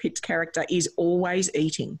Brad Pitt's character, is always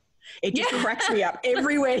eating. It just cracks me up.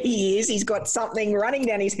 Everywhere he is, he's got something running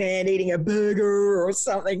down his hand, eating a burger or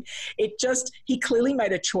something. He clearly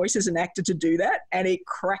made a choice as an actor to do that, and it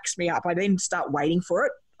cracks me up. I then start waiting for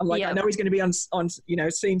it. I'm like, I know he's going to be on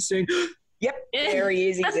scene soon. Yep, there he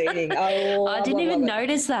is. He's eating. I didn't even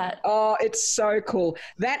notice that. Oh, it's so cool.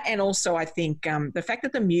 That, and also I think the fact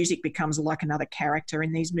that the music becomes like another character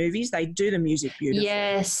in these movies, they do the music beautifully.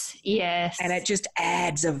 Yes. And it just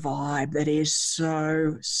adds a vibe that is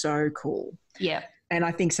so, so cool. Yeah. And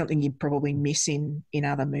I think something you probably miss in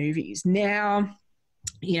other movies. Now,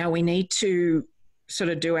 we need to sort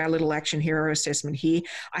of do our little action hero assessment here.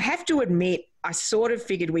 I have to admit, I sort of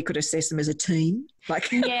figured we could assess them as a team.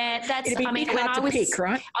 Yeah, that's, it'd be a bit hard to pick,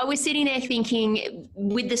 right? I was sitting there thinking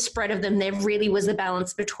with the spread of them, there really was a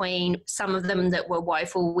balance between some of them that were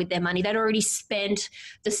woeful with their money. They'd already spent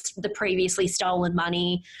the previously stolen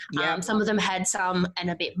money. Yep. Some of them had some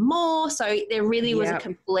and a bit more. So there really was a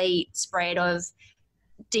complete spread of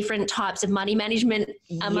different types of money management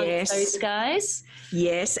amongst those guys.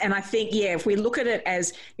 Yes. And I think, if we look at it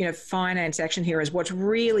as, finance action heroes, what's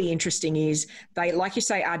really interesting is they, like you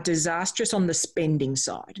say, are disastrous on the spending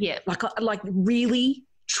side. Yeah. Like really,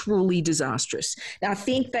 truly disastrous. Now, I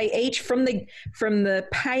think they each, from the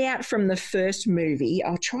payout from the first movie,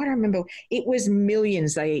 I'll try to remember, it was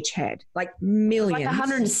millions they each had, like millions. Like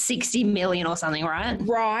 160 million or something, right?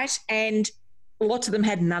 Right. And lots of them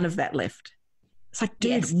had none of that left. It's like,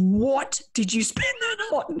 dude, what did you spend that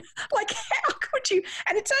on? Like, how could you?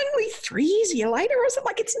 And it's only 3 years later or something.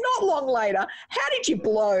 Like, it's not long later. How did you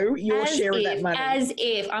blow your share of that money? As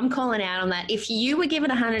if, I'm calling out on that. If you were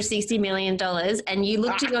given $160 million and you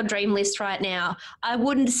looked at your dream list right now, I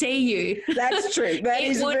wouldn't see you. That's true. That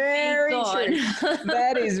is very true.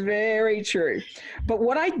 That is very true. But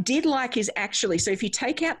what I did like is actually, so if you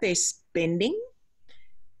take out their spending,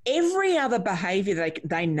 every other behavior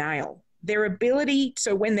they nail. Their ability,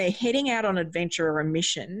 so when they're heading out on adventure or a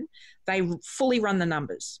mission, they fully run the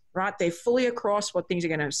numbers, right? They're fully across what things are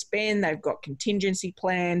going to spend. They've got contingency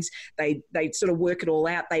plans. They sort of work it all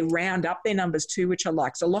out. They round up their numbers too, which I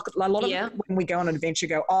like. So a lot of them, when we go on an adventure,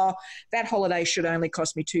 go, that holiday should only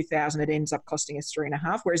cost me $2,000. It ends up costing us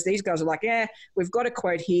 $3,500. Whereas these guys are like, we've got a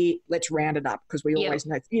quote here. Let's round it up because we always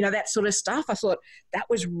know, that sort of stuff. I thought that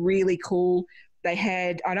was really cool. They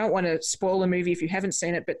had, I don't want to spoil the movie if you haven't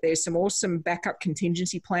seen it, but there's some awesome backup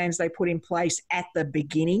contingency plans they put in place at the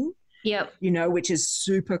beginning, which is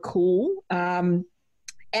super cool. And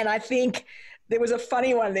I think there was a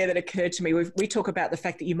funny one there that occurred to me. We talk about the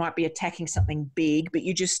fact that you might be attacking something big, but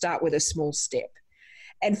you just start with a small step.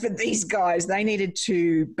 And for these guys, they needed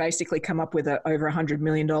to basically come up with over $100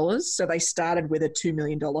 million. So they started with a $2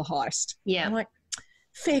 million heist. Yeah. I'm like,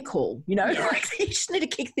 fair call, like you just need to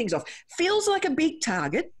kick things off. Feels like a big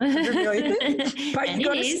target, $100 million, but you've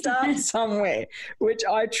got to start somewhere, which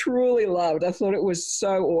I truly loved. I thought it was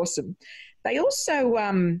so awesome. They also,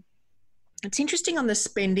 it's interesting on the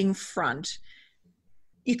spending front.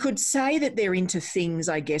 You could say that they're into things,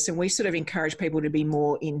 I guess, and we sort of encourage people to be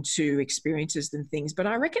more into experiences than things, but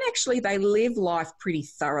I reckon actually they live life pretty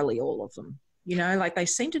thoroughly, all of them. Like they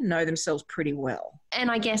seem to know themselves pretty well.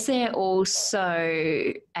 And I guess they're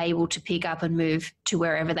also able to pick up and move to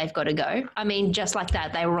wherever they've got to go. I mean, just like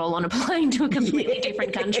that, they were all on a plane to a completely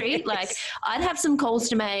different country. Like I'd have some calls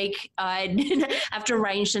to make. I'd have to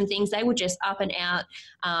arrange some things. They were just up and out.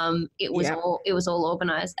 It was all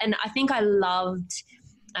organized. And I think I loved,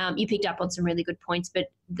 you picked up on some really good points, but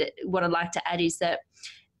what I'd like to add is that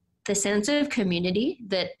the sense of community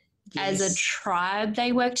that as a tribe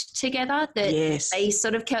they worked together, that they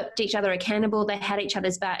sort of kept each other accountable, they had each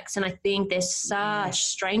other's backs, and I think there's such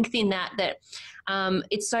strength in that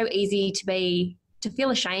it's so easy to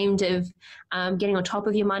feel ashamed of getting on top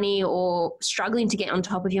of your money or struggling to get on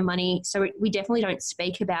top of your money. So we definitely don't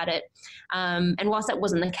speak about it. And whilst that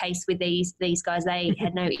wasn't the case with these guys, they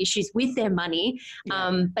had no issues with their money,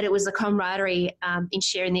 but it was a camaraderie in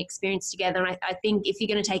sharing the experience together. And I think if you're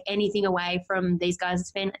going to take anything away from these guys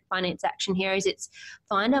as finance action heroes, it's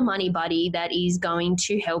find a money buddy that is going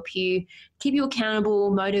to help you, keep you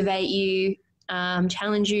accountable, motivate you,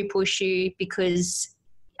 challenge you, push you, because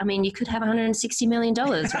I mean, you could have $160 million,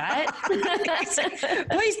 right?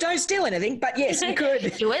 Please don't steal anything, but yes, you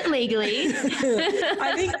could. Do it legally.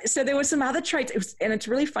 I think, so there were some other traits, and it's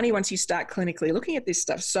really funny once you start clinically looking at this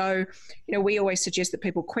stuff. So, we always suggest that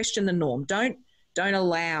people question the norm. Don't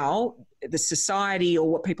allow the society or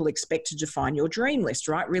what people expect to define your dream list,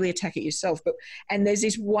 right? Really attack it yourself. And there's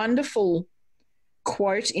this wonderful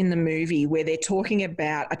quote in the movie where they're talking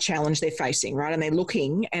about a challenge they're facing, right? And they're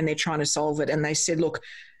looking and they're trying to solve it. And they said, look,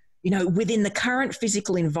 within the current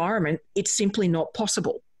physical environment, it's simply not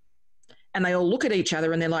possible. and they all look at each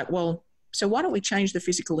other and they're like, well, so why don't we change the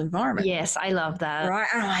physical environment? Yes, I love that. Right?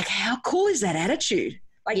 And I'm like, how cool is that attitude?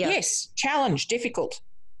 Like, yes, challenge, difficult.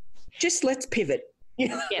 Just let's pivot. You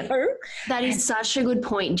know? That is such a good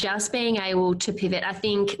point. Just being able to pivot. I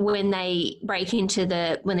think when they break into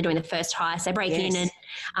when they're doing the first heist, they break in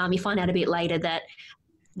and you find out a bit later that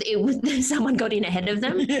someone got in ahead of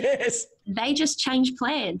them. Yes. They just change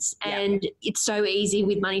plans, and it's so easy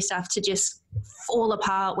with money stuff to just fall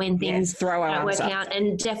apart when things don't work out.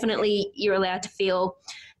 And definitely you're allowed to feel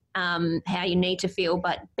how you need to feel,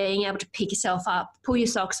 but being able to pick yourself up, pull your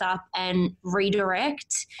socks up and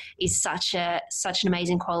redirect is such an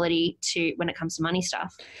amazing quality when it comes to money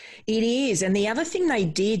stuff. It is. And the other thing they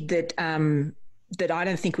did that I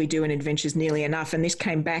don't think we do in Adventures nearly enough, and this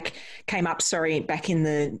came up back in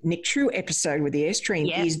the Nick True episode with the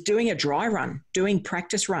Airstream, is doing a dry run, doing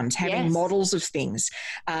practice runs, having models of things,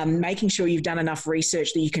 making sure you've done enough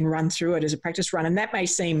research that you can run through it as a practice run. And that may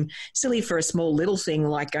seem silly for a small little thing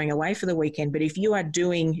like going away for the weekend, but if you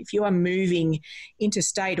are moving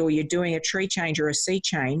interstate, or you're doing a tree change or a sea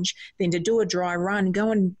change, then to do a dry run,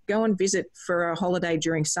 go and visit for a holiday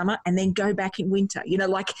during summer and then go back in winter.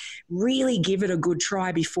 Like really give it a good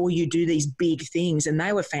try before you do these big things. And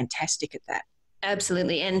they were fantastic at that.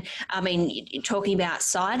 Absolutely. And I mean, talking about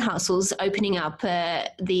side hustles, opening up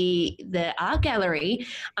the art gallery,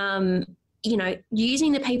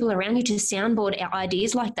 using the people around you to soundboard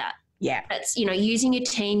ideas like that. Yeah. That's, using your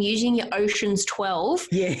team, using your Ocean's 12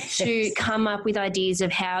 to come up with ideas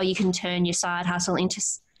of how you can turn your side hustle into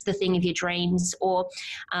the thing of your dreams, or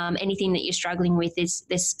anything that you're struggling with. There's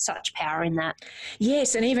such power in that.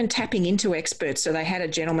 Yes, and even tapping into experts. So they had a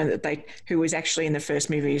gentleman who was actually in the first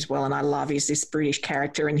movie as well, and I love, is this British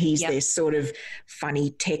character, and he's their sort of funny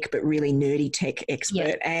tech but really nerdy tech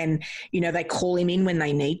expert. And they call him in when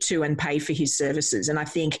they need to and pay for his services. And I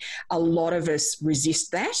think a lot of us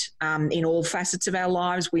resist that in all facets of our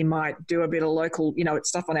lives. We might do a bit of local,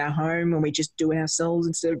 stuff on our home, and we just do it ourselves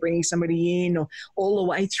instead of bringing somebody in, or all the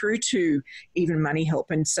way through to even money help.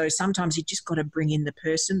 And so sometimes you just got to bring in the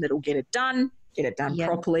person that'll get it done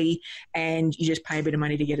properly, and you just pay a bit of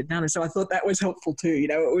money to get it done. And so I thought that was helpful too.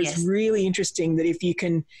 It was really interesting that if you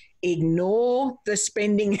can ignore the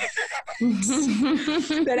spending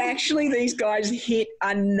that actually these guys hit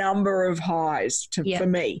a number of highs for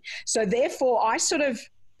me. So therefore I sort of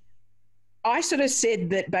said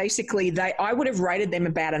that basically I would have rated them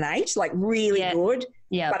about an 8, like really good.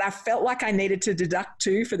 Yeah. But I felt like I needed to deduct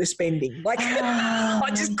 2 for the spending. Like I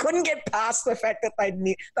just couldn't get past the fact that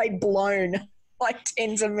they'd blown like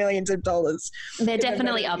tens of millions of dollars. They're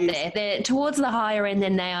definitely up there. They're towards the higher end,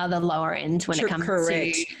 and they are the lower end when it comes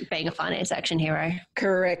to being a finance action hero.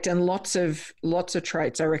 Correct. And lots of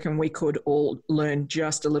traits I reckon we could all learn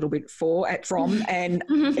just a little bit from. And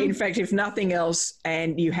in fact, if nothing else,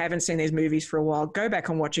 and you haven't seen these movies for a while, go back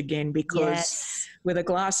and watch again, because with a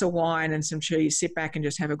glass of wine and some cheese, sit back and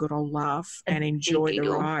just have a good old laugh and enjoy the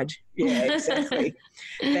ride. Yeah, exactly.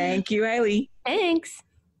 Thank you, Hayley. Thanks.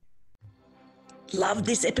 Love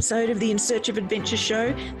this episode of the In Search of Adventure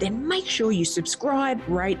show? Then make sure you subscribe,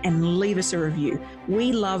 rate, and leave us a review.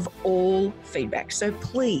 We love all feedback, so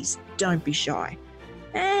please don't be shy.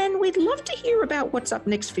 And we'd love to hear about what's up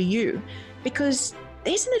next for you, because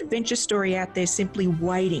there's an adventure story out there simply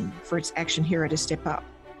waiting for its action hero to step up.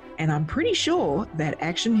 And I'm pretty sure that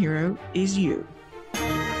action hero is you.